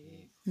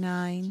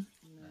 9,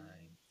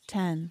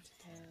 10.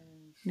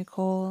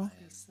 Nicole,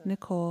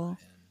 Nicole,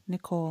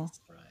 Nicole.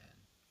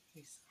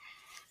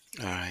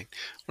 All right.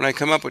 When I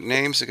come up with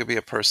names, it could be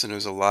a person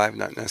who's alive,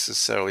 not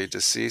necessarily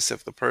deceased.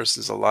 If the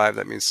person's alive,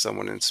 that means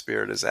someone in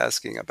spirit is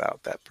asking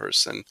about that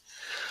person.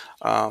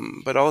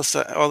 But all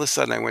of a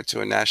sudden, I went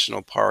to a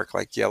national park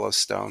like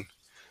Yellowstone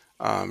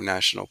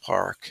National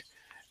Park.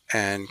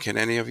 And can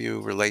any of you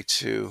relate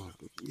to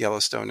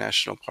Yellowstone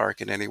National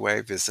Park in any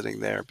way, visiting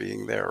there,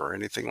 being there, or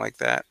anything like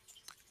that?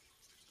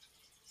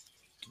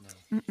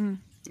 No. Mm-mm.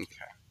 Okay.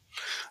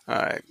 All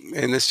right.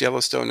 In this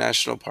Yellowstone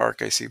National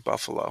Park, I see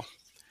buffalo.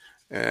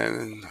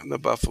 And the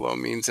buffalo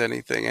means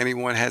anything.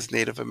 Anyone has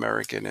Native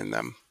American in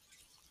them.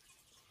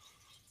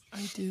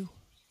 I do.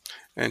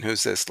 And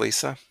who's this,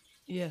 Lisa?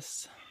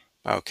 Yes.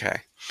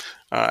 Okay.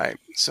 All right.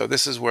 So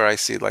this is where I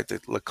see like the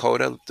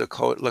Lakota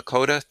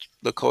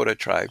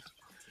tribe.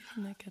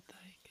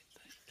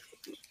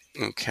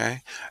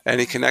 Okay.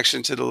 Any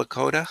connection to the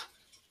Lakota?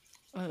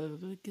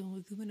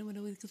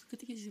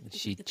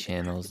 She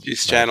channels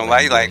She's light channel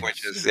light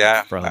language languages.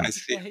 Yeah. I from,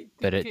 see.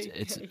 but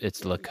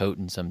it's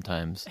Lakotan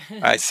sometimes.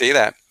 I see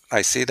that.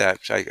 I see that.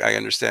 I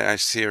understand. I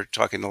see her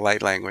talking the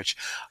light language.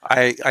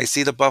 I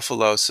see the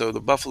buffalo. So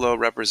the buffalo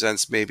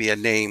represents maybe a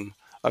name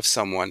of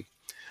someone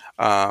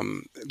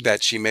that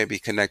she may be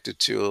connected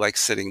to, like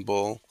Sitting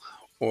Bull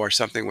or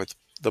something with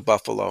the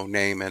buffalo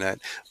name in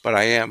it. But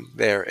I am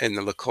there in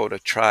the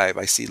Lakota tribe.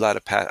 I see a lot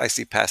of I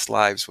see past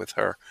lives with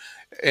her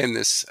in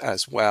this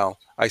as well.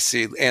 I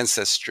see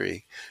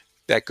ancestry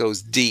that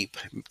goes deep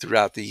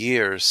throughout the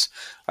years.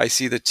 I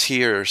see the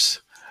tears,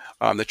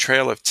 the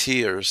trail of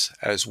tears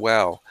as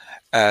well,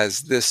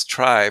 as this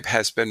tribe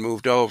has been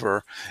moved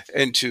over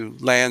into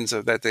lands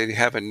that they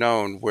haven't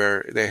known,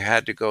 where they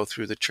had to go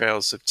through the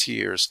trails of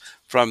tears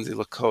from the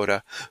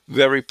Lakota.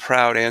 Very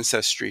proud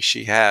ancestry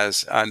she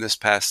has on this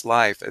past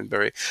life, and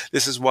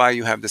this is why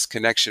you have this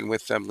connection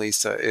with them,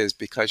 Lisa, is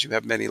because you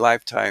have many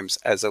lifetimes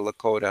as a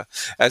Lakota,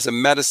 as a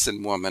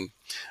medicine woman.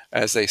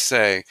 As they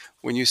say,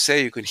 when you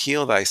say you can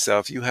heal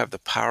thyself, you have the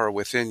power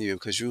within you,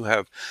 because you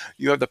have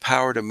the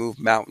power to move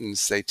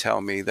mountains. They tell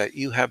me that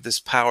you have this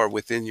power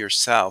within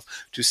yourself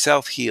to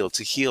self-heal,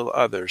 to heal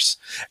others.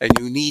 And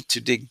you need to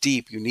dig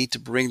deep. You need to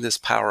bring this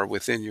power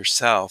within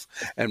yourself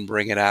and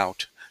bring it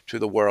out to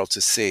the world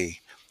to see.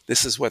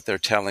 This is what they're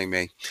telling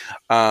me.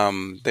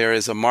 There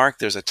is a mark,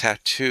 there's a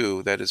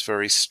tattoo that is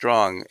very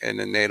strong in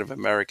the Native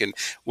American.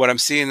 What I'm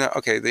seeing,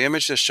 okay, the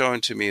image that's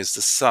showing to me is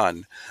the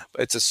sun.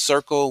 It's a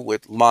circle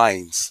with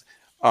lines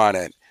on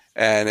it,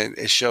 and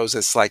it shows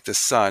it's like the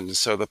sun.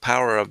 So the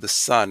power of the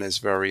sun is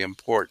very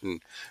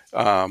important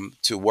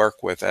to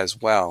work with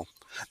as well.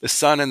 The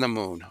sun and the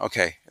moon.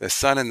 Okay, the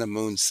sun and the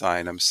moon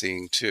sign I'm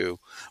seeing too,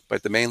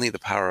 but mainly the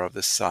power of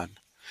the sun.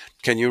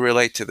 Can you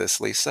relate to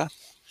this, Lisa?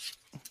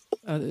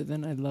 Other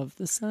than I love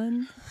the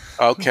sun.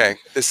 Okay.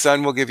 The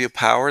sun will give you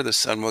power. The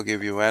sun will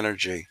give you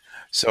energy.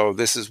 So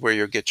this is where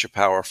you get your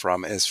power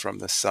from, is from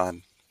the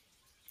sun.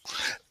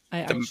 I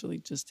actually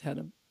just had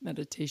a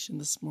meditation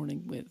this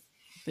morning with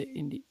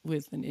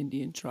with an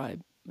Indian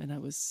tribe, and I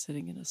was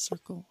sitting in a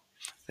circle.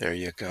 There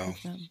you go.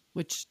 With them,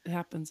 which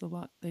happens a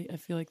lot. I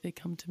feel like they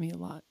come to me a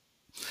lot.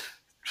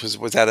 Was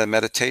that a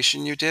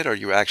meditation you did, or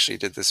you actually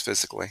did this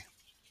physically?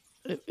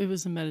 It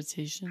was a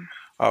meditation.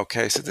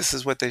 Okay, so this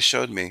is what they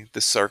showed me: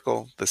 the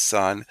circle, the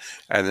sun,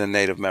 and the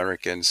Native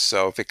Americans.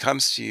 So if it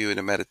comes to you in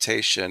a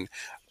meditation,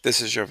 this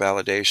is your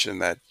validation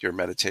that your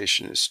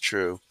meditation is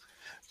true.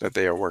 that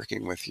they are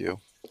working with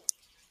you.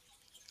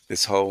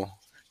 This whole,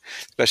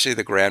 especially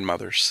the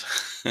grandmothers.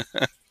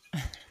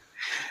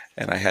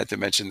 And I had to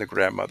mention the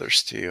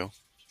grandmothers to you.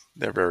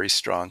 They're very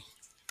strong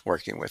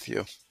working with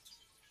you.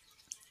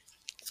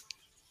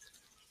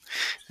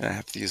 And I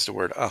have to use the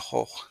word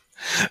aho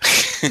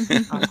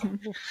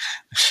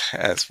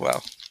as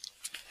well.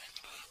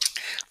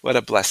 What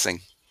a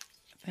blessing.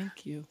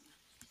 Thank you.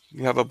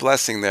 You have a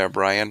blessing there,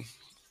 Brian.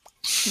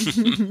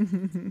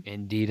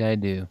 Indeed, I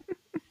do.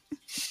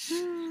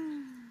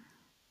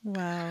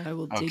 Wow. I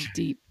will Okay. dig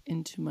deep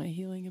into my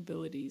healing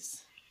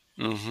abilities.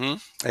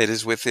 Mm-hmm. It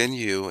is within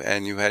you,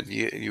 and you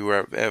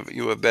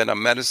have been a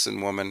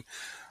medicine woman.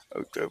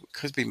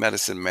 Could be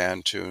medicine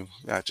man too,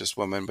 not just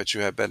woman, but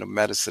you have been a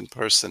medicine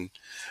person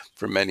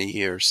for many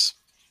years,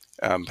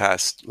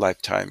 past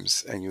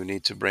lifetimes, and you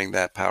need to bring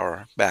that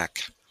power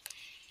back.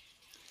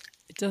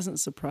 It doesn't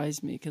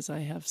surprise me because I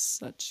have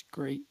such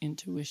great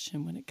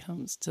intuition when it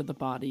comes to the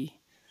body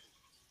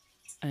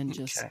and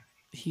just Okay.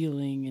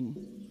 healing and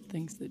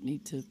things that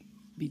need to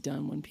be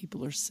done when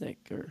people are sick,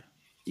 or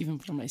even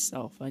for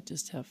myself. I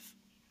just have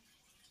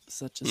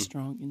such a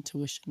strong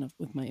intuition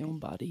with my own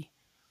body.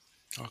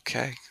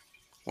 Okay.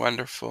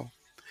 Wonderful.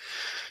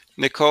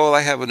 Nicole,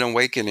 I have an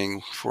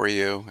awakening for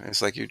you.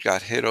 It's like you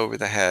got hit over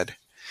the head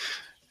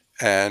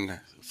and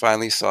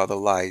finally saw the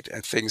light,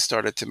 and things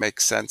started to make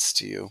sense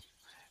to you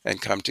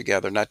and come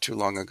together not too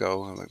long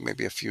ago, like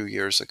maybe a few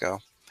years ago,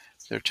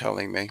 they're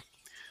telling me.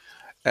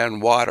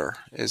 And water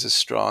is a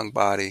strong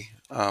body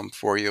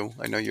for you.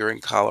 I know you're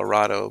in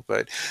Colorado,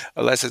 but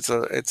unless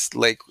it's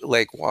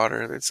lake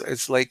water,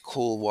 it's lake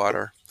cool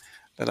water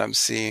that I'm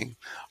seeing.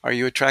 Are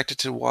you attracted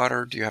to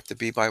water? Do you have to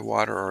be by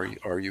water, or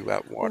are you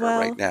at water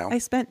right Well, now? I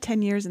spent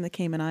 10 years in the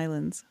Cayman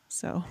Islands,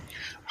 so.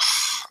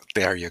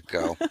 There you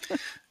go.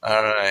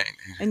 All right.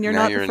 And you're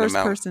Now not the you're in the first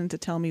mountain. person to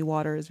tell me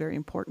water is very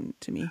important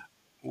to me.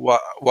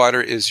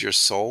 Water is your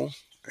soul,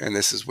 and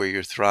this is where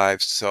you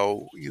thrive.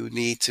 So you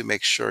need to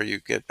make sure you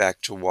get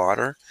back to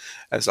water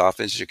as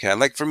often as you can.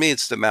 Like for me,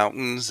 it's the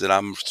mountains, and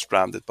I'm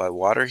surrounded by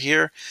water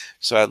here.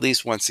 So at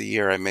least once a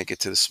year, I make it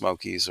to the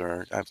Smokies,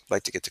 or I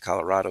like to get to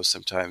Colorado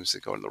sometimes to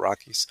go to the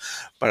Rockies.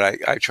 But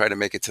I try to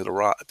make it to the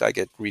rock. I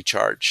get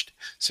recharged.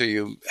 So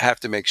you have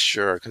to make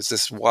sure, because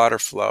this water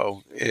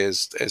flow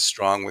is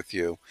strong with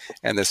you,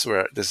 and this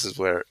is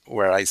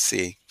where I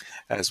see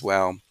as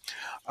well.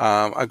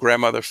 A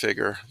grandmother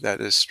figure that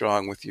is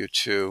strong with you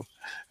too,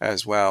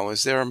 as well.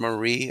 Is there a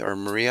Marie or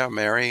Maria,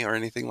 Mary, or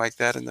anything like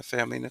that in the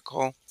family,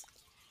 Nicole?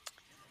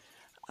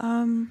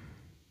 Um,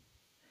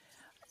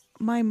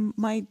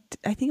 my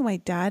I think my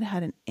dad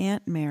had an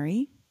Aunt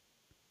Mary.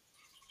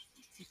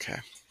 Okay.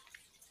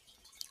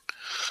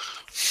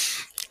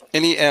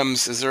 Any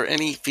M's? Is there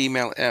any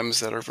female M's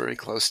that are very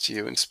close to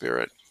you in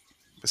spirit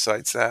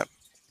besides that?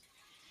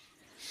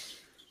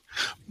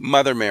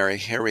 Mother Mary,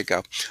 here we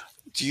go.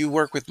 Do you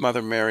work with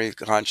Mother Mary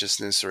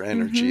consciousness or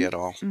energy Mm-hmm. at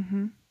all?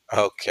 Mm-hmm.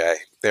 Okay,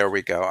 there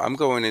we go. I'm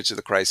going into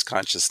the Christ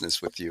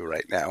consciousness with you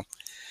right now.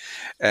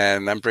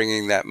 And I'm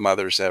bringing that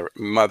mother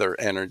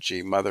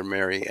energy, Mother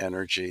Mary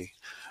energy.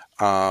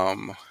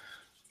 Um,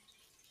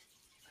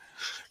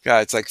 God,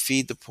 it's like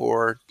feed the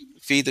poor,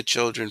 feed the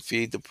children,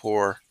 feed the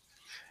poor,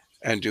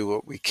 and do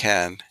what we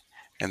can.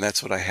 And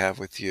that's what I have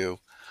with you.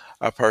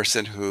 A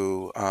person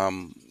who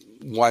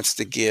wants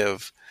to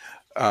give,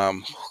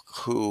 um,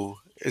 who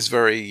is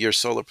your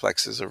solar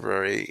plexus are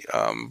very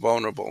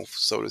vulnerable,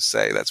 so to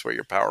say. That's where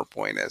your power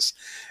point is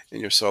in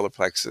your solar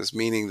plexus,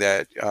 meaning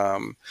that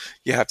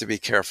you have to be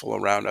careful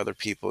around other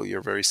people.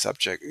 You're very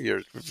subject,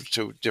 you're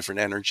to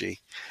different energy,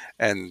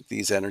 and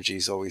these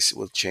energies always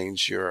will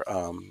change your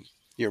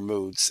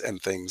moods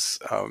and things,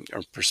 or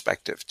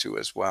perspective too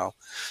as well.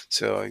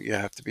 So you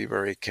have to be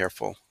very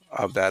careful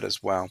of that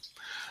as well.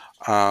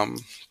 Um,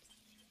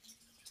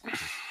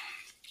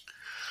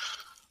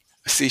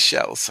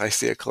 Seashells. I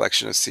see a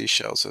collection of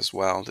seashells as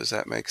well. Does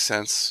that make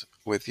sense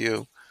with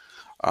you?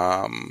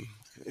 Um,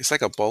 it's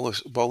like a bowl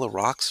of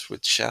rocks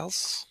with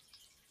shells.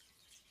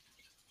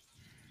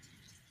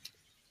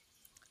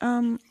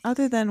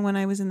 Other than when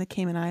I was in the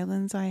Cayman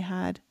Islands, I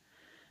had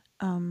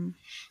um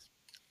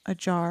a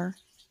jar,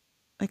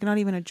 like not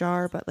even a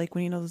jar, but like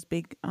when you know those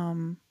big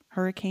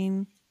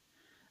hurricane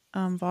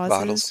vases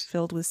Bottles.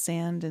 filled with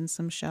sand and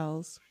some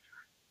shells.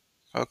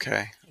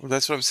 Okay. Well,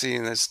 that's what I'm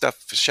seeing. There's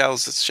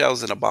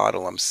shells in a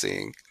bottle I'm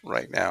seeing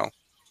right now.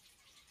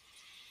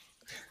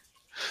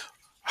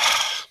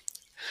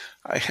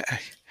 I,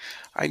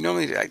 I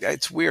normally,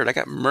 it's weird. I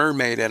got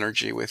mermaid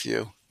energy with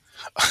you.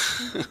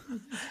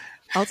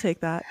 I'll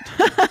take that.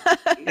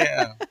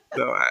 Yeah.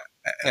 So,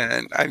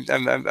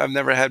 I've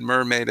never had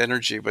mermaid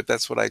energy, but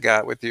that's what I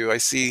got with you. I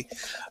see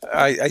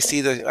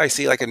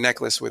like a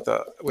necklace with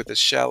a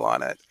shell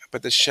on it,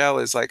 but the shell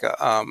is like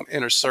a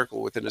inner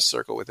circle within a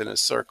circle within a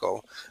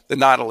circle, the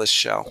Nautilus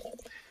shell,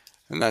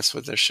 and that's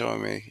what they're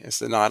showing me is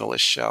the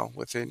Nautilus shell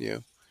within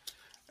you,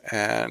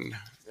 and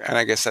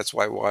I guess that's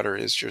why water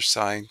is your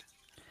sign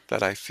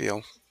that I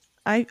feel.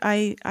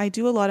 I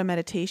do a lot of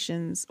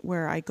meditations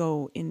where I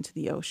go into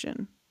the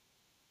ocean.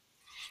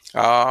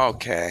 Oh,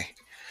 okay.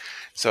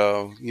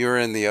 So you're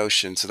in the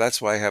ocean. So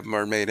that's why I have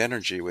mermaid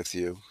energy with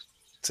you,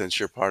 since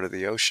you're part of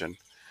the ocean.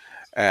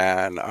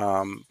 And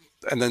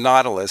and the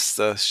nautilus,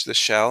 the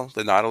shell,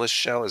 the nautilus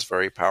shell is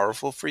very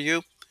powerful for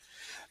you.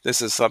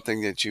 This is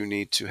something that you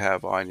need to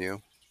have on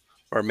you,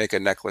 or make a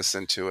necklace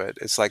into it.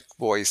 It's like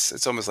voice.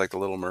 It's almost like the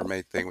Little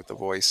Mermaid thing with the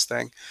voice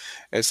thing.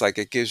 It's like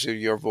it gives you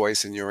your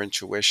voice and your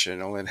intuition.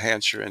 It'll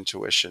enhance your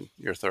intuition,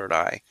 your third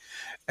eye.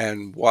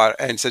 And water.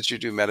 And since you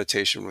do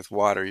meditation with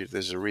water,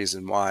 there's a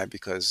reason why,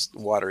 because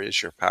water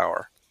is your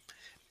power,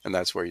 and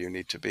that's where you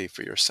need to be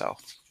for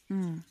yourself.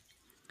 Mm.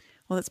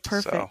 Well, it's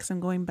So perfect because I'm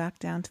going back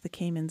down to the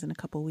Caymans in a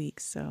couple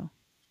weeks. So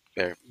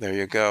there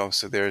you go.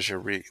 So there's your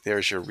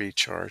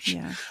recharge.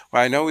 yeah.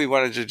 Well, I know we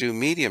wanted to do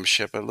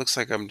mediumship. It looks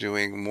like I'm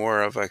doing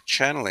more of a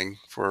channeling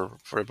for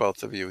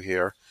both of you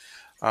here.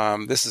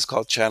 This is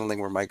called channeling,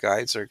 where my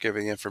guides are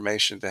giving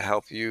information to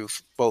help you,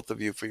 both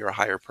of you, for your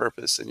higher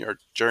purpose and your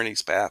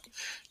journey's path,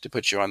 to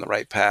put you on the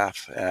right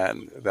path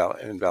and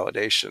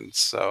validation.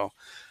 So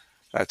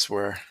that's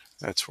where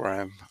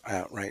I'm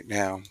at right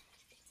now.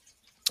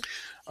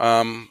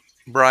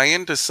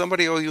 Brian, does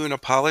somebody owe you an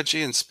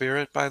apology in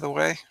spirit, by the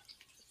way?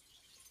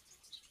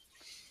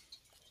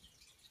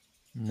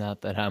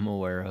 Not that I'm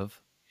aware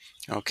of.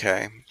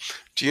 Okay.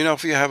 Do you know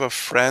if you have a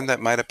friend that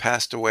might have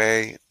passed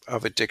away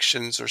of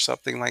addictions or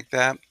something like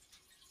that?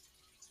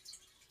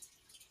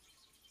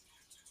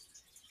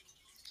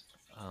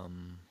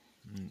 Um,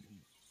 n-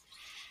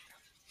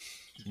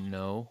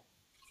 no,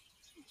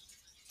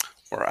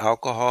 Or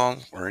alcohol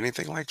or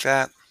anything like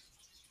that?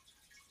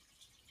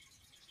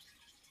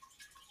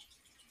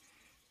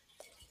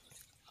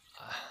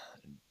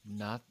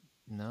 not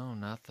no,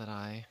 not that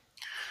I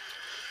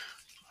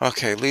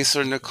Okay, can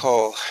Lisa or think of.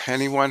 Nicole,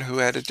 anyone who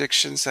had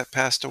addictions that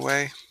passed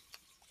away?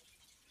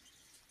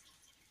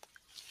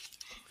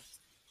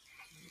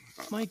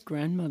 My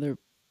grandmother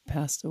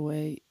passed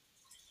away.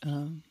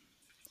 Um,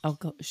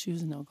 She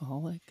was an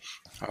alcoholic.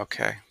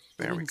 Okay,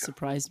 It there we wouldn't go.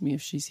 surprise me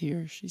if she's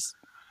here.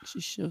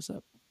 She shows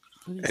up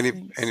for these Any,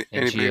 things.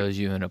 And she anybody? owes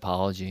you an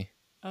apology.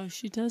 Oh,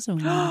 she does owe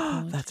me an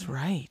That's apology.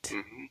 right.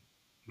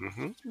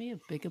 Hmm. Me a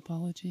big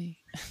apology.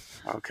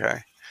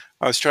 Okay.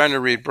 I was trying to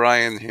read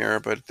Brian here,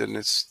 but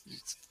then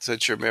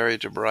since you're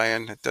married to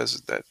Brian,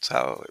 that's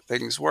how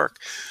things work.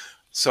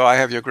 So I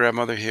have your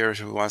grandmother here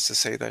who wants to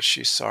say that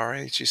she's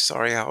sorry. She's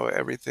sorry how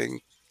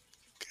everything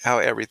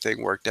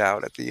worked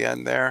out at the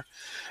end there,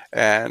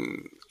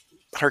 and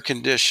her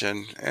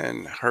condition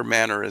and her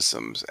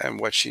mannerisms and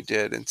what she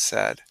did and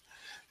said.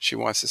 She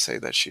wants to say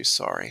that she's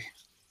sorry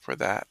for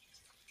that.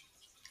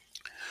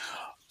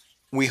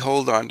 We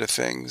hold on to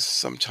things.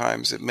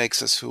 Sometimes it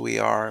makes us who we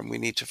are, and we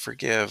need to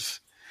forgive.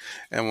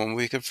 And when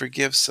we can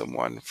forgive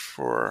someone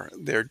for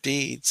their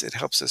deeds, it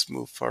helps us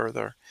move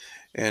further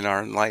in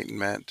our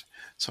enlightenment.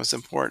 So it's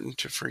important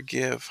to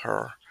forgive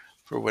her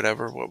for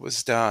what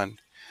was done,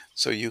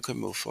 so you can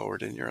move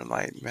forward in your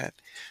enlightenment.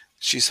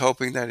 She's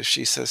hoping that if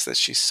she says that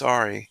she's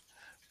sorry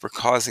for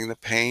causing the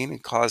pain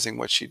and causing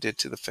what she did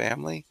to the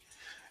family,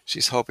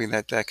 she's hoping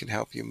that that can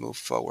help you move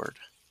forward.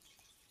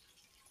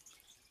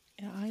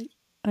 Yeah,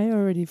 I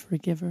already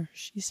forgive her.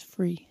 She's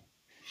free.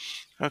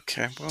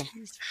 Okay, well,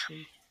 She's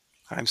free.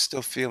 I'm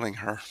still feeling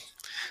her.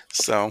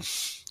 So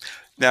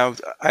now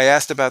I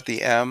asked about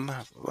the M,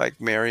 like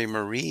Mary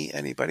Marie.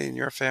 Anybody in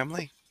your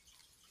family?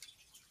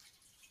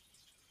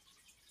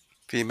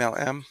 Female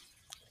M?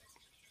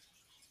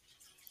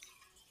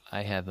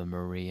 I have a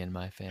Marie in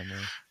my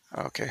family.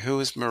 Okay, who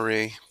is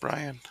Marie?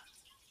 Brian?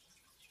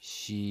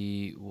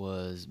 She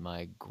was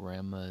my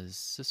grandma's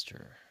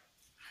sister.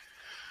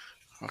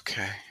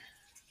 Okay.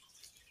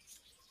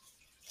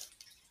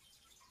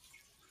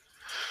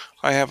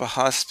 I have a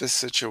hospice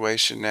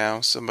situation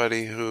now,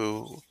 somebody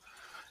who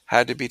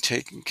had to be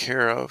taken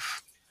care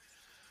of.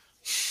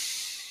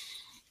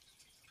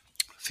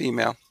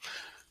 Female.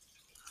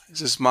 Is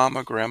this mom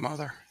or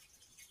grandmother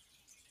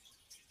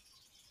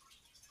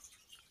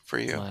for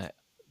you? My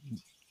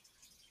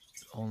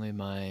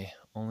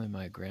only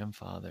my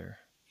grandfather.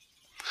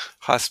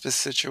 Hospice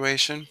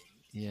situation?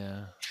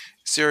 Yeah.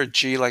 Is there a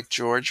G like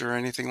George or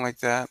anything like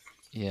that?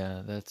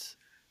 Yeah, that's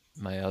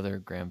my other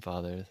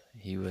grandfather.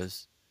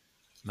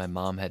 My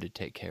mom had to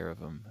take care of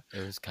him.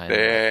 It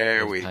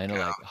There was we kind of go.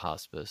 like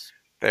hospice.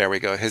 There we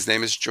go. His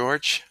name is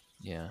George.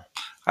 Yeah.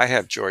 I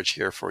have George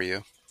here for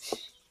you.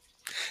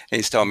 And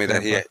he's telling Hey me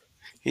that grandpa.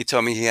 he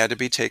told me he had to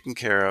be taken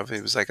care of.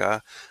 It was like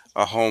a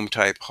home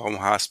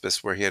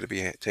hospice where he had to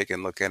be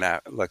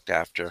looked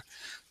after.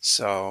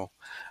 So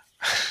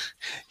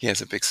he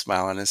has a big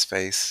smile on his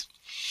face,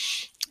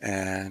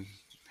 and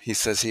he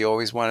says he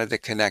always wanted to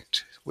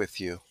connect with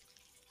you.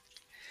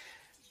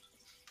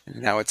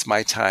 And now it's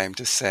my time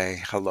to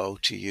say hello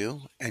to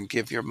you and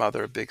give your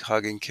mother a big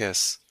hug and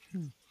kiss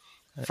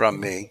from Oh,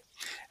 me,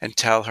 and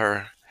tell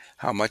her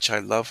how much I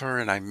love her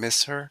and I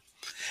miss her.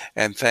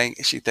 And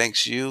she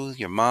thanks you,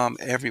 your mom,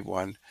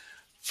 everyone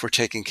for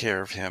taking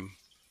care of him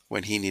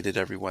when he needed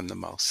everyone the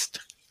most.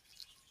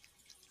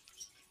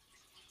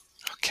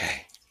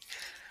 Okay.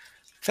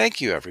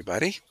 Thank you,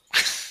 everybody.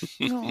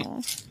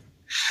 Oh,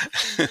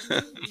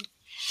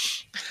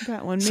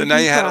 That one So made now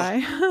me you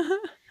had cry.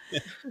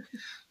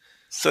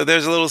 so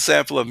there's a little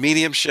sample of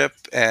mediumship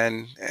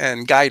and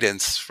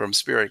guidance from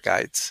spirit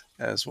guides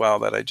as well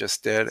that I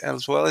just did,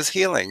 as well as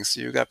healing. So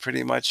you got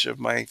pretty much of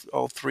my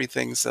all three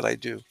things that I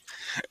do.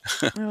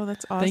 Oh,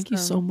 that's Thank you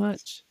so awesome.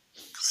 much.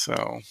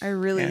 So I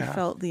really yeah.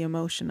 felt the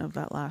emotion of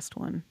that last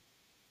one.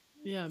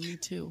 Yeah, me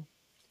too.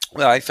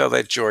 Well, I felt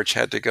that George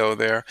had to go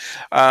there.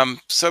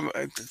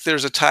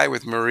 There's a tie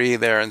with Marie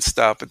there and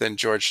stuff, but then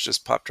George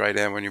just popped right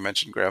in when you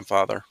mentioned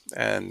grandfather,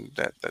 and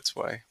that's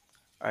why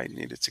I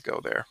needed to go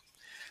there.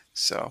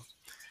 So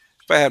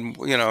if I had,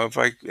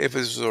 if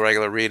this was a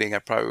regular reading, I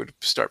probably would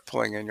start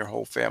pulling in your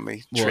whole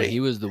family Well, tree. he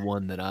was the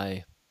one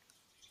the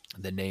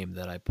name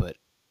that I put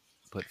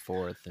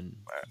forth, and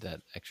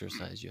that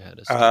exercise you had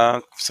us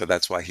do. So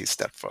that's why he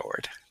stepped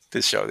forward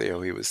to show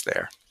you he was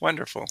there.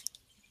 Wonderful.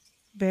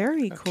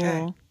 Very Okay.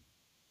 cool.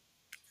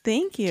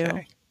 Thank you.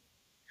 Okay.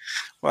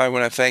 Well, I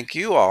want to thank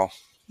you all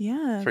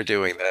Yeah. for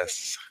doing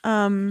this.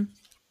 Um,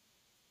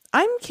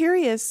 I'm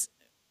curious,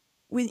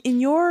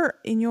 in your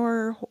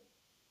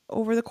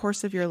over the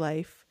course of your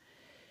life,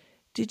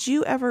 did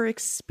you ever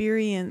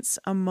experience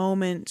a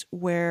moment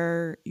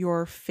where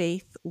your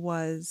faith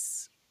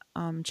was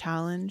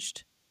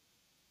challenged?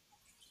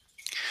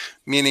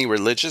 Meaning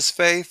religious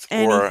faith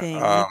or Anything,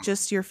 like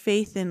just your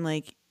faith in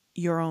like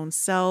your own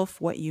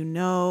self, what you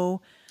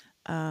know,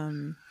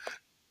 um,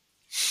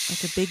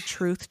 like a big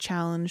truth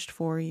challenged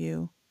for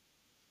you.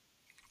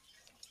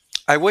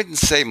 I wouldn't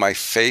say my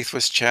faith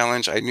was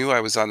challenged. I knew I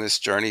was on this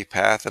journey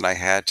path and I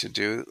had to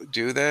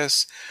do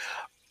this.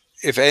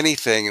 If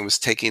anything, it was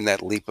taking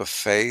that leap of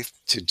faith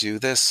to do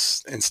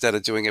this instead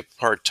of doing it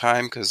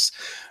part-time because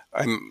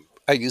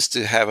I used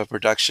to have a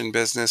production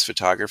business,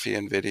 photography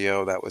and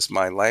video. That was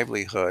my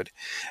livelihood.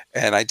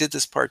 And I did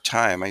this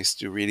part-time. I used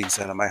to do readings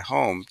out of my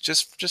home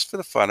just for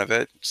the fun of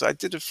it. So I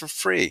did it for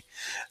free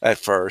at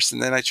first,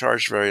 and then I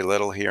charged very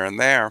little here and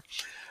there.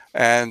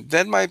 And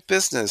then my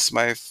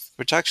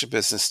production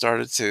business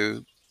started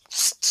to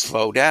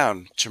slow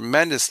down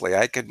tremendously.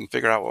 I couldn't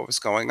figure out what was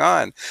going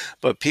on,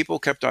 but people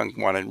kept on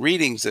wanting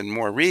readings and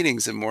more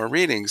readings and more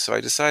readings. So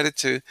I decided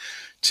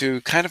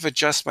to kind of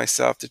adjust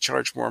myself to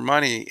charge more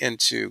money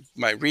into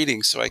my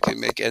readings so I could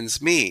make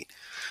ends meet.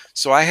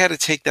 So I had to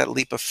take that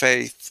leap of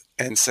faith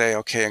and say,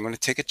 okay, I'm going to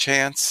take a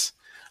chance.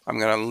 I'm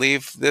going to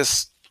leave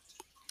this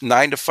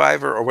 9 to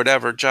 5 or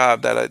whatever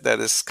job that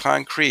is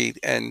concrete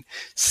and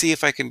see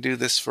if I can do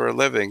this for a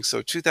living.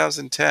 So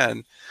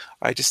 2010,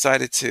 I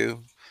decided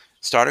to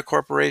start a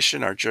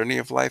corporation, our Journey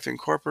of Life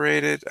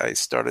Incorporated. I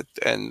started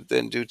and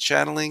then do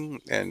channeling.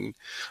 And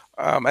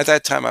at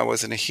that time, I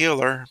wasn't a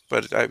healer,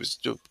 but I was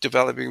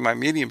developing my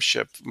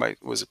mediumship.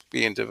 Was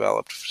being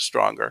developed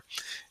stronger,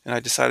 and I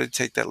decided to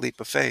take that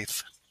leap of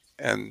faith.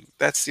 And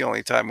that's the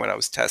only time when I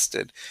was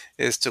tested,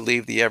 is to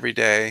leave the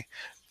everyday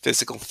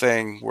physical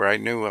thing where I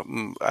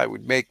knew I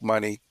would make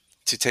money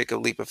to take a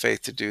leap of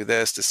faith to do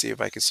this, to see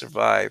if I could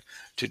survive,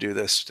 to do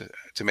this,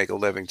 to make a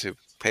living, to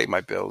pay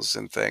my bills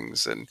and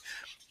things. And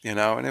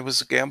it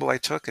was a gamble I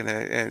took and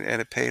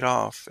it paid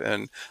off.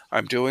 And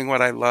I'm doing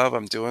what I love.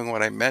 I'm doing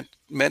what I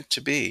meant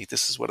to be.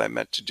 This is what I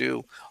meant to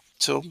do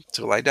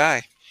till I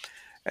die.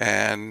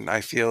 And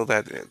I feel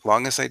that as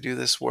long as I do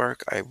this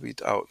work,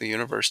 the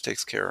universe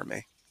takes care of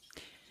me.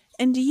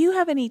 And do you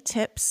have any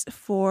tips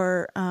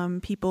for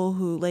people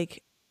who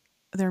like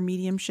their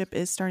mediumship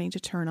is starting to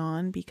turn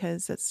on?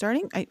 Because it's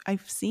starting,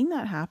 I've seen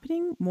that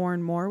happening more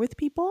and more with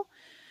people.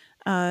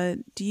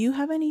 Do you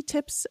have any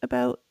tips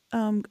about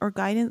or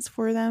guidance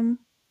for them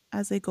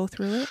as they go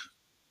through it?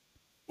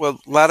 Well,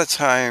 a lot of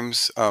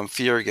times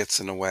fear gets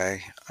in the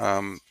way.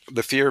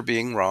 The fear of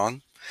being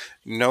wrong.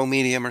 No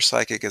medium or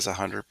psychic is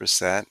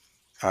 100%.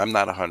 I'm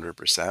not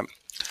 100%.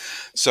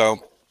 So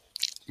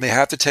they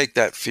have to take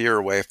that fear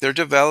away. If they're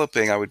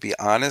developing, I would be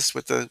honest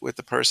with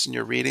the person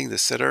you're reading, the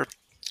sitter,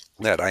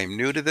 that I'm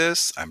new to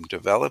this, I'm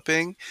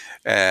developing,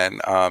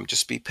 and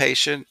just be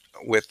patient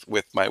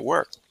with my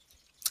work.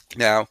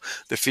 Now,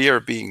 the fear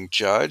of being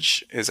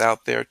judged is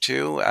out there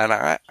too, and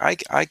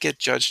I get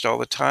judged all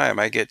the time.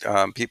 I get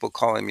people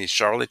calling me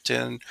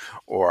charlatan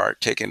or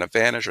taking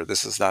advantage, or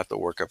this is not the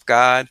work of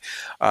God.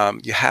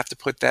 You have to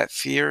put that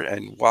fear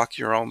and walk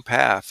your own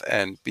path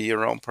and be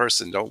your own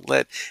person. Don't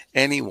let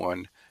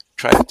anyone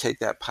try to take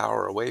that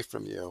power away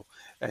from you,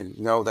 and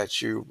know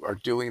that you are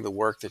doing the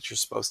work that you're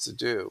supposed to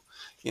do.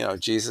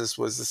 Jesus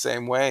was the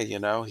same way.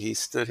 He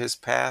stood his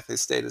path, he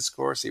stayed his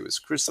course, he was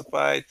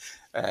crucified,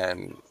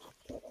 and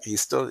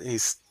he's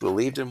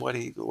believed in what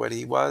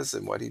he was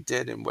and what he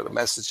did and what a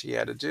message he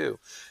had to do.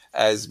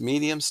 As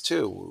mediums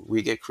too,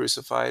 we get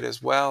crucified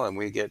as well, and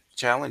we get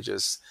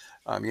challenges.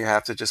 You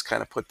have to just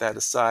kind of put that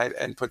aside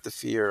and put the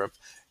fear of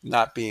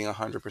not being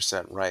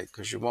 100% right,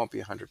 because you won't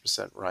be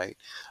 100% right.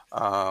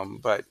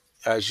 But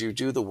as you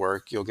do the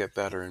work, you'll get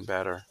better and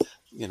better.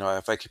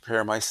 If I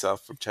compare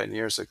myself from 10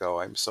 years ago,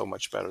 I'm so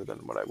much better than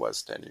what I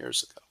was 10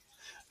 years ago.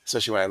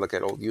 Especially when I look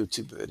at old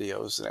YouTube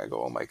videos and I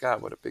go, oh my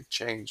God, what a big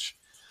change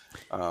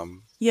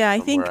Yeah,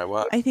 from where I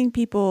was. I think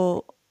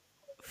people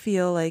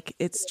feel like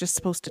it's just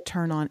supposed to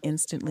turn on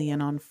instantly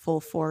and on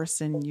full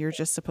force, and you're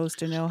just supposed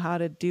to know how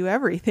to do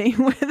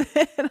everything with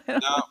it. I don't know.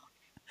 No,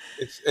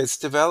 it's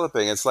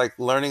developing. It's like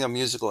learning a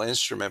musical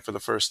instrument for the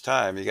first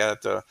time. You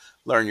got to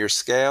learn your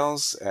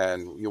scales,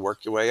 and you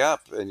work your way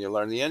up, and you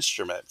learn the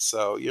instrument.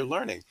 So you're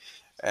learning,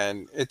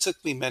 and it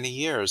took me many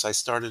years. I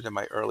started in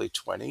my early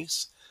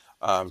 20s,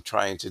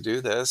 trying to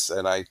do this,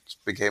 and I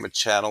became a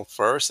channel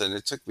first, and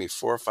it took me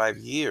 4 or 5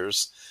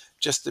 years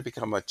just to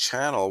become a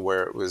channel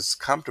where it was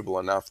comfortable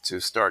enough to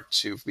start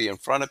to be in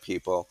front of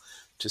people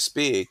to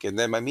speak. And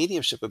then my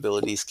mediumship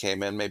abilities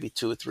came in maybe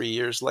 2 or 3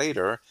 years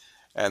later,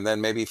 and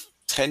then maybe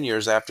 10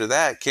 years after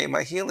that came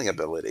my healing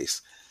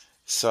abilities.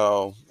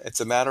 So it's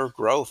a matter of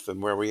growth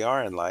and where we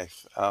are in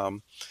life.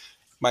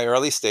 My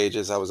early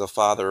stages, I was a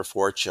father of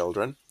 4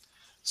 children.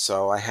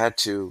 So I had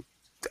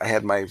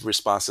my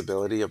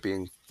responsibility of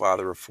being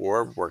father of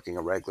 4, working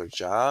a regular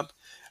job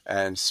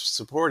and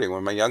supporting.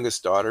 When my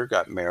youngest daughter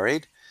got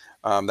married,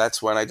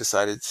 that's when I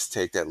decided to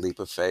take that leap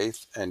of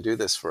faith and do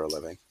this for a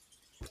living.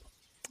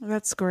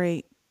 That's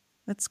great.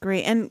 That's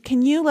great. And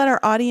can you let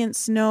our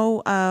audience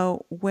know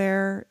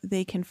where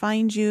they can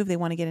find you if they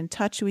want to get in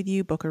touch with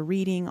you, book a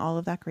reading, all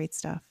of that great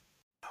stuff?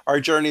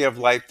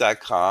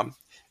 Ourjourneyoflife.com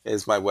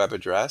is my web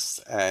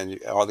address,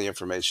 and all the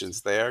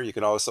information's there. You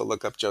can also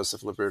look up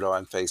Joseph Lobrutto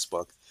on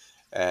Facebook,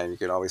 and you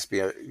can always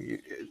be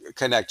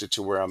connected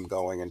to where I'm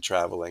going and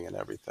traveling and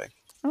everything.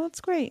 Oh,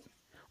 that's great.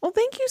 Well,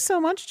 thank you so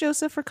much,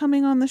 Joseph, for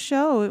coming on the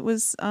show. It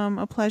was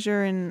a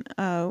pleasure, and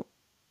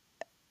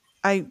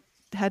I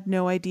had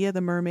no idea the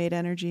mermaid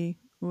energy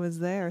was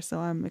there, so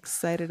I'm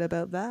excited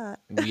about that.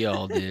 We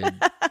all did.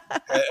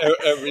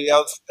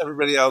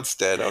 Everybody else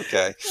did.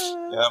 Okay.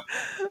 Yep.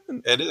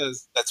 It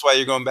is. That's why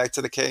you're going back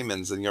to the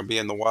Caymans and you'll be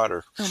in the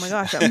water. Oh my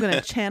gosh, I'm going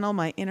to channel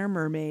my inner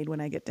mermaid when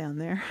I get down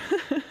there.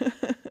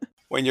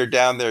 When you're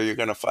down there, you're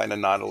going to find a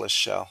nautilus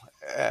shell.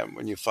 And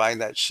when you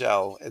find that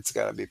shell, it's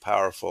going to be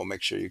powerful.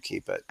 Make sure you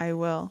keep it. I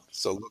will.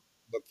 So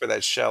look for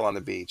that shell on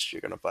the beach.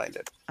 You're going to find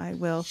it. I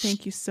will.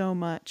 Thank you so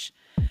much.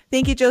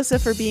 Thank you,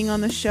 Joseph, for being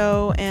on the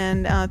show.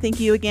 And thank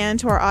you again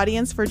to our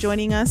audience for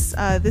joining us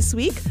this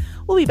week.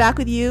 We'll be back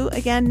with you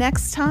again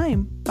next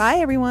time. Bye,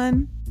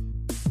 everyone.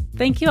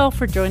 Thank you all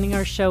for joining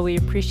our show. We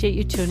appreciate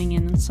you tuning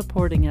in and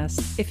supporting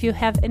us. If you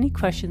have any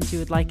questions you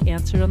would like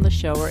answered on the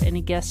show or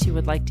any guests you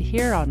would like to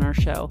hear on our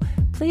show,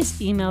 please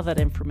email that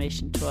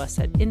information to us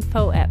at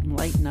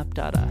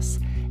info@enlightenup.us.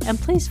 And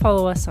please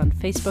follow us on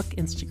Facebook,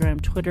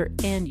 Instagram, Twitter,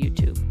 and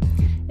YouTube.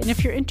 And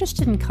if you're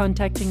interested in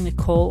contacting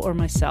Nicole or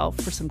myself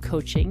for some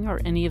coaching or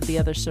any of the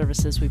other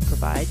services we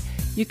provide,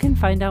 you can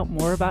find out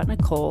more about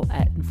Nicole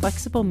at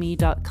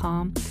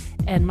inflexibleme.com,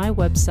 and my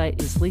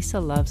website is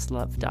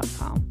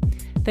lisaloveslove.com.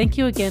 Thank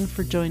you again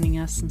for joining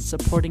us and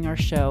supporting our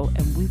show,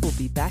 and we will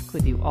be back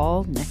with you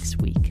all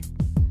next week.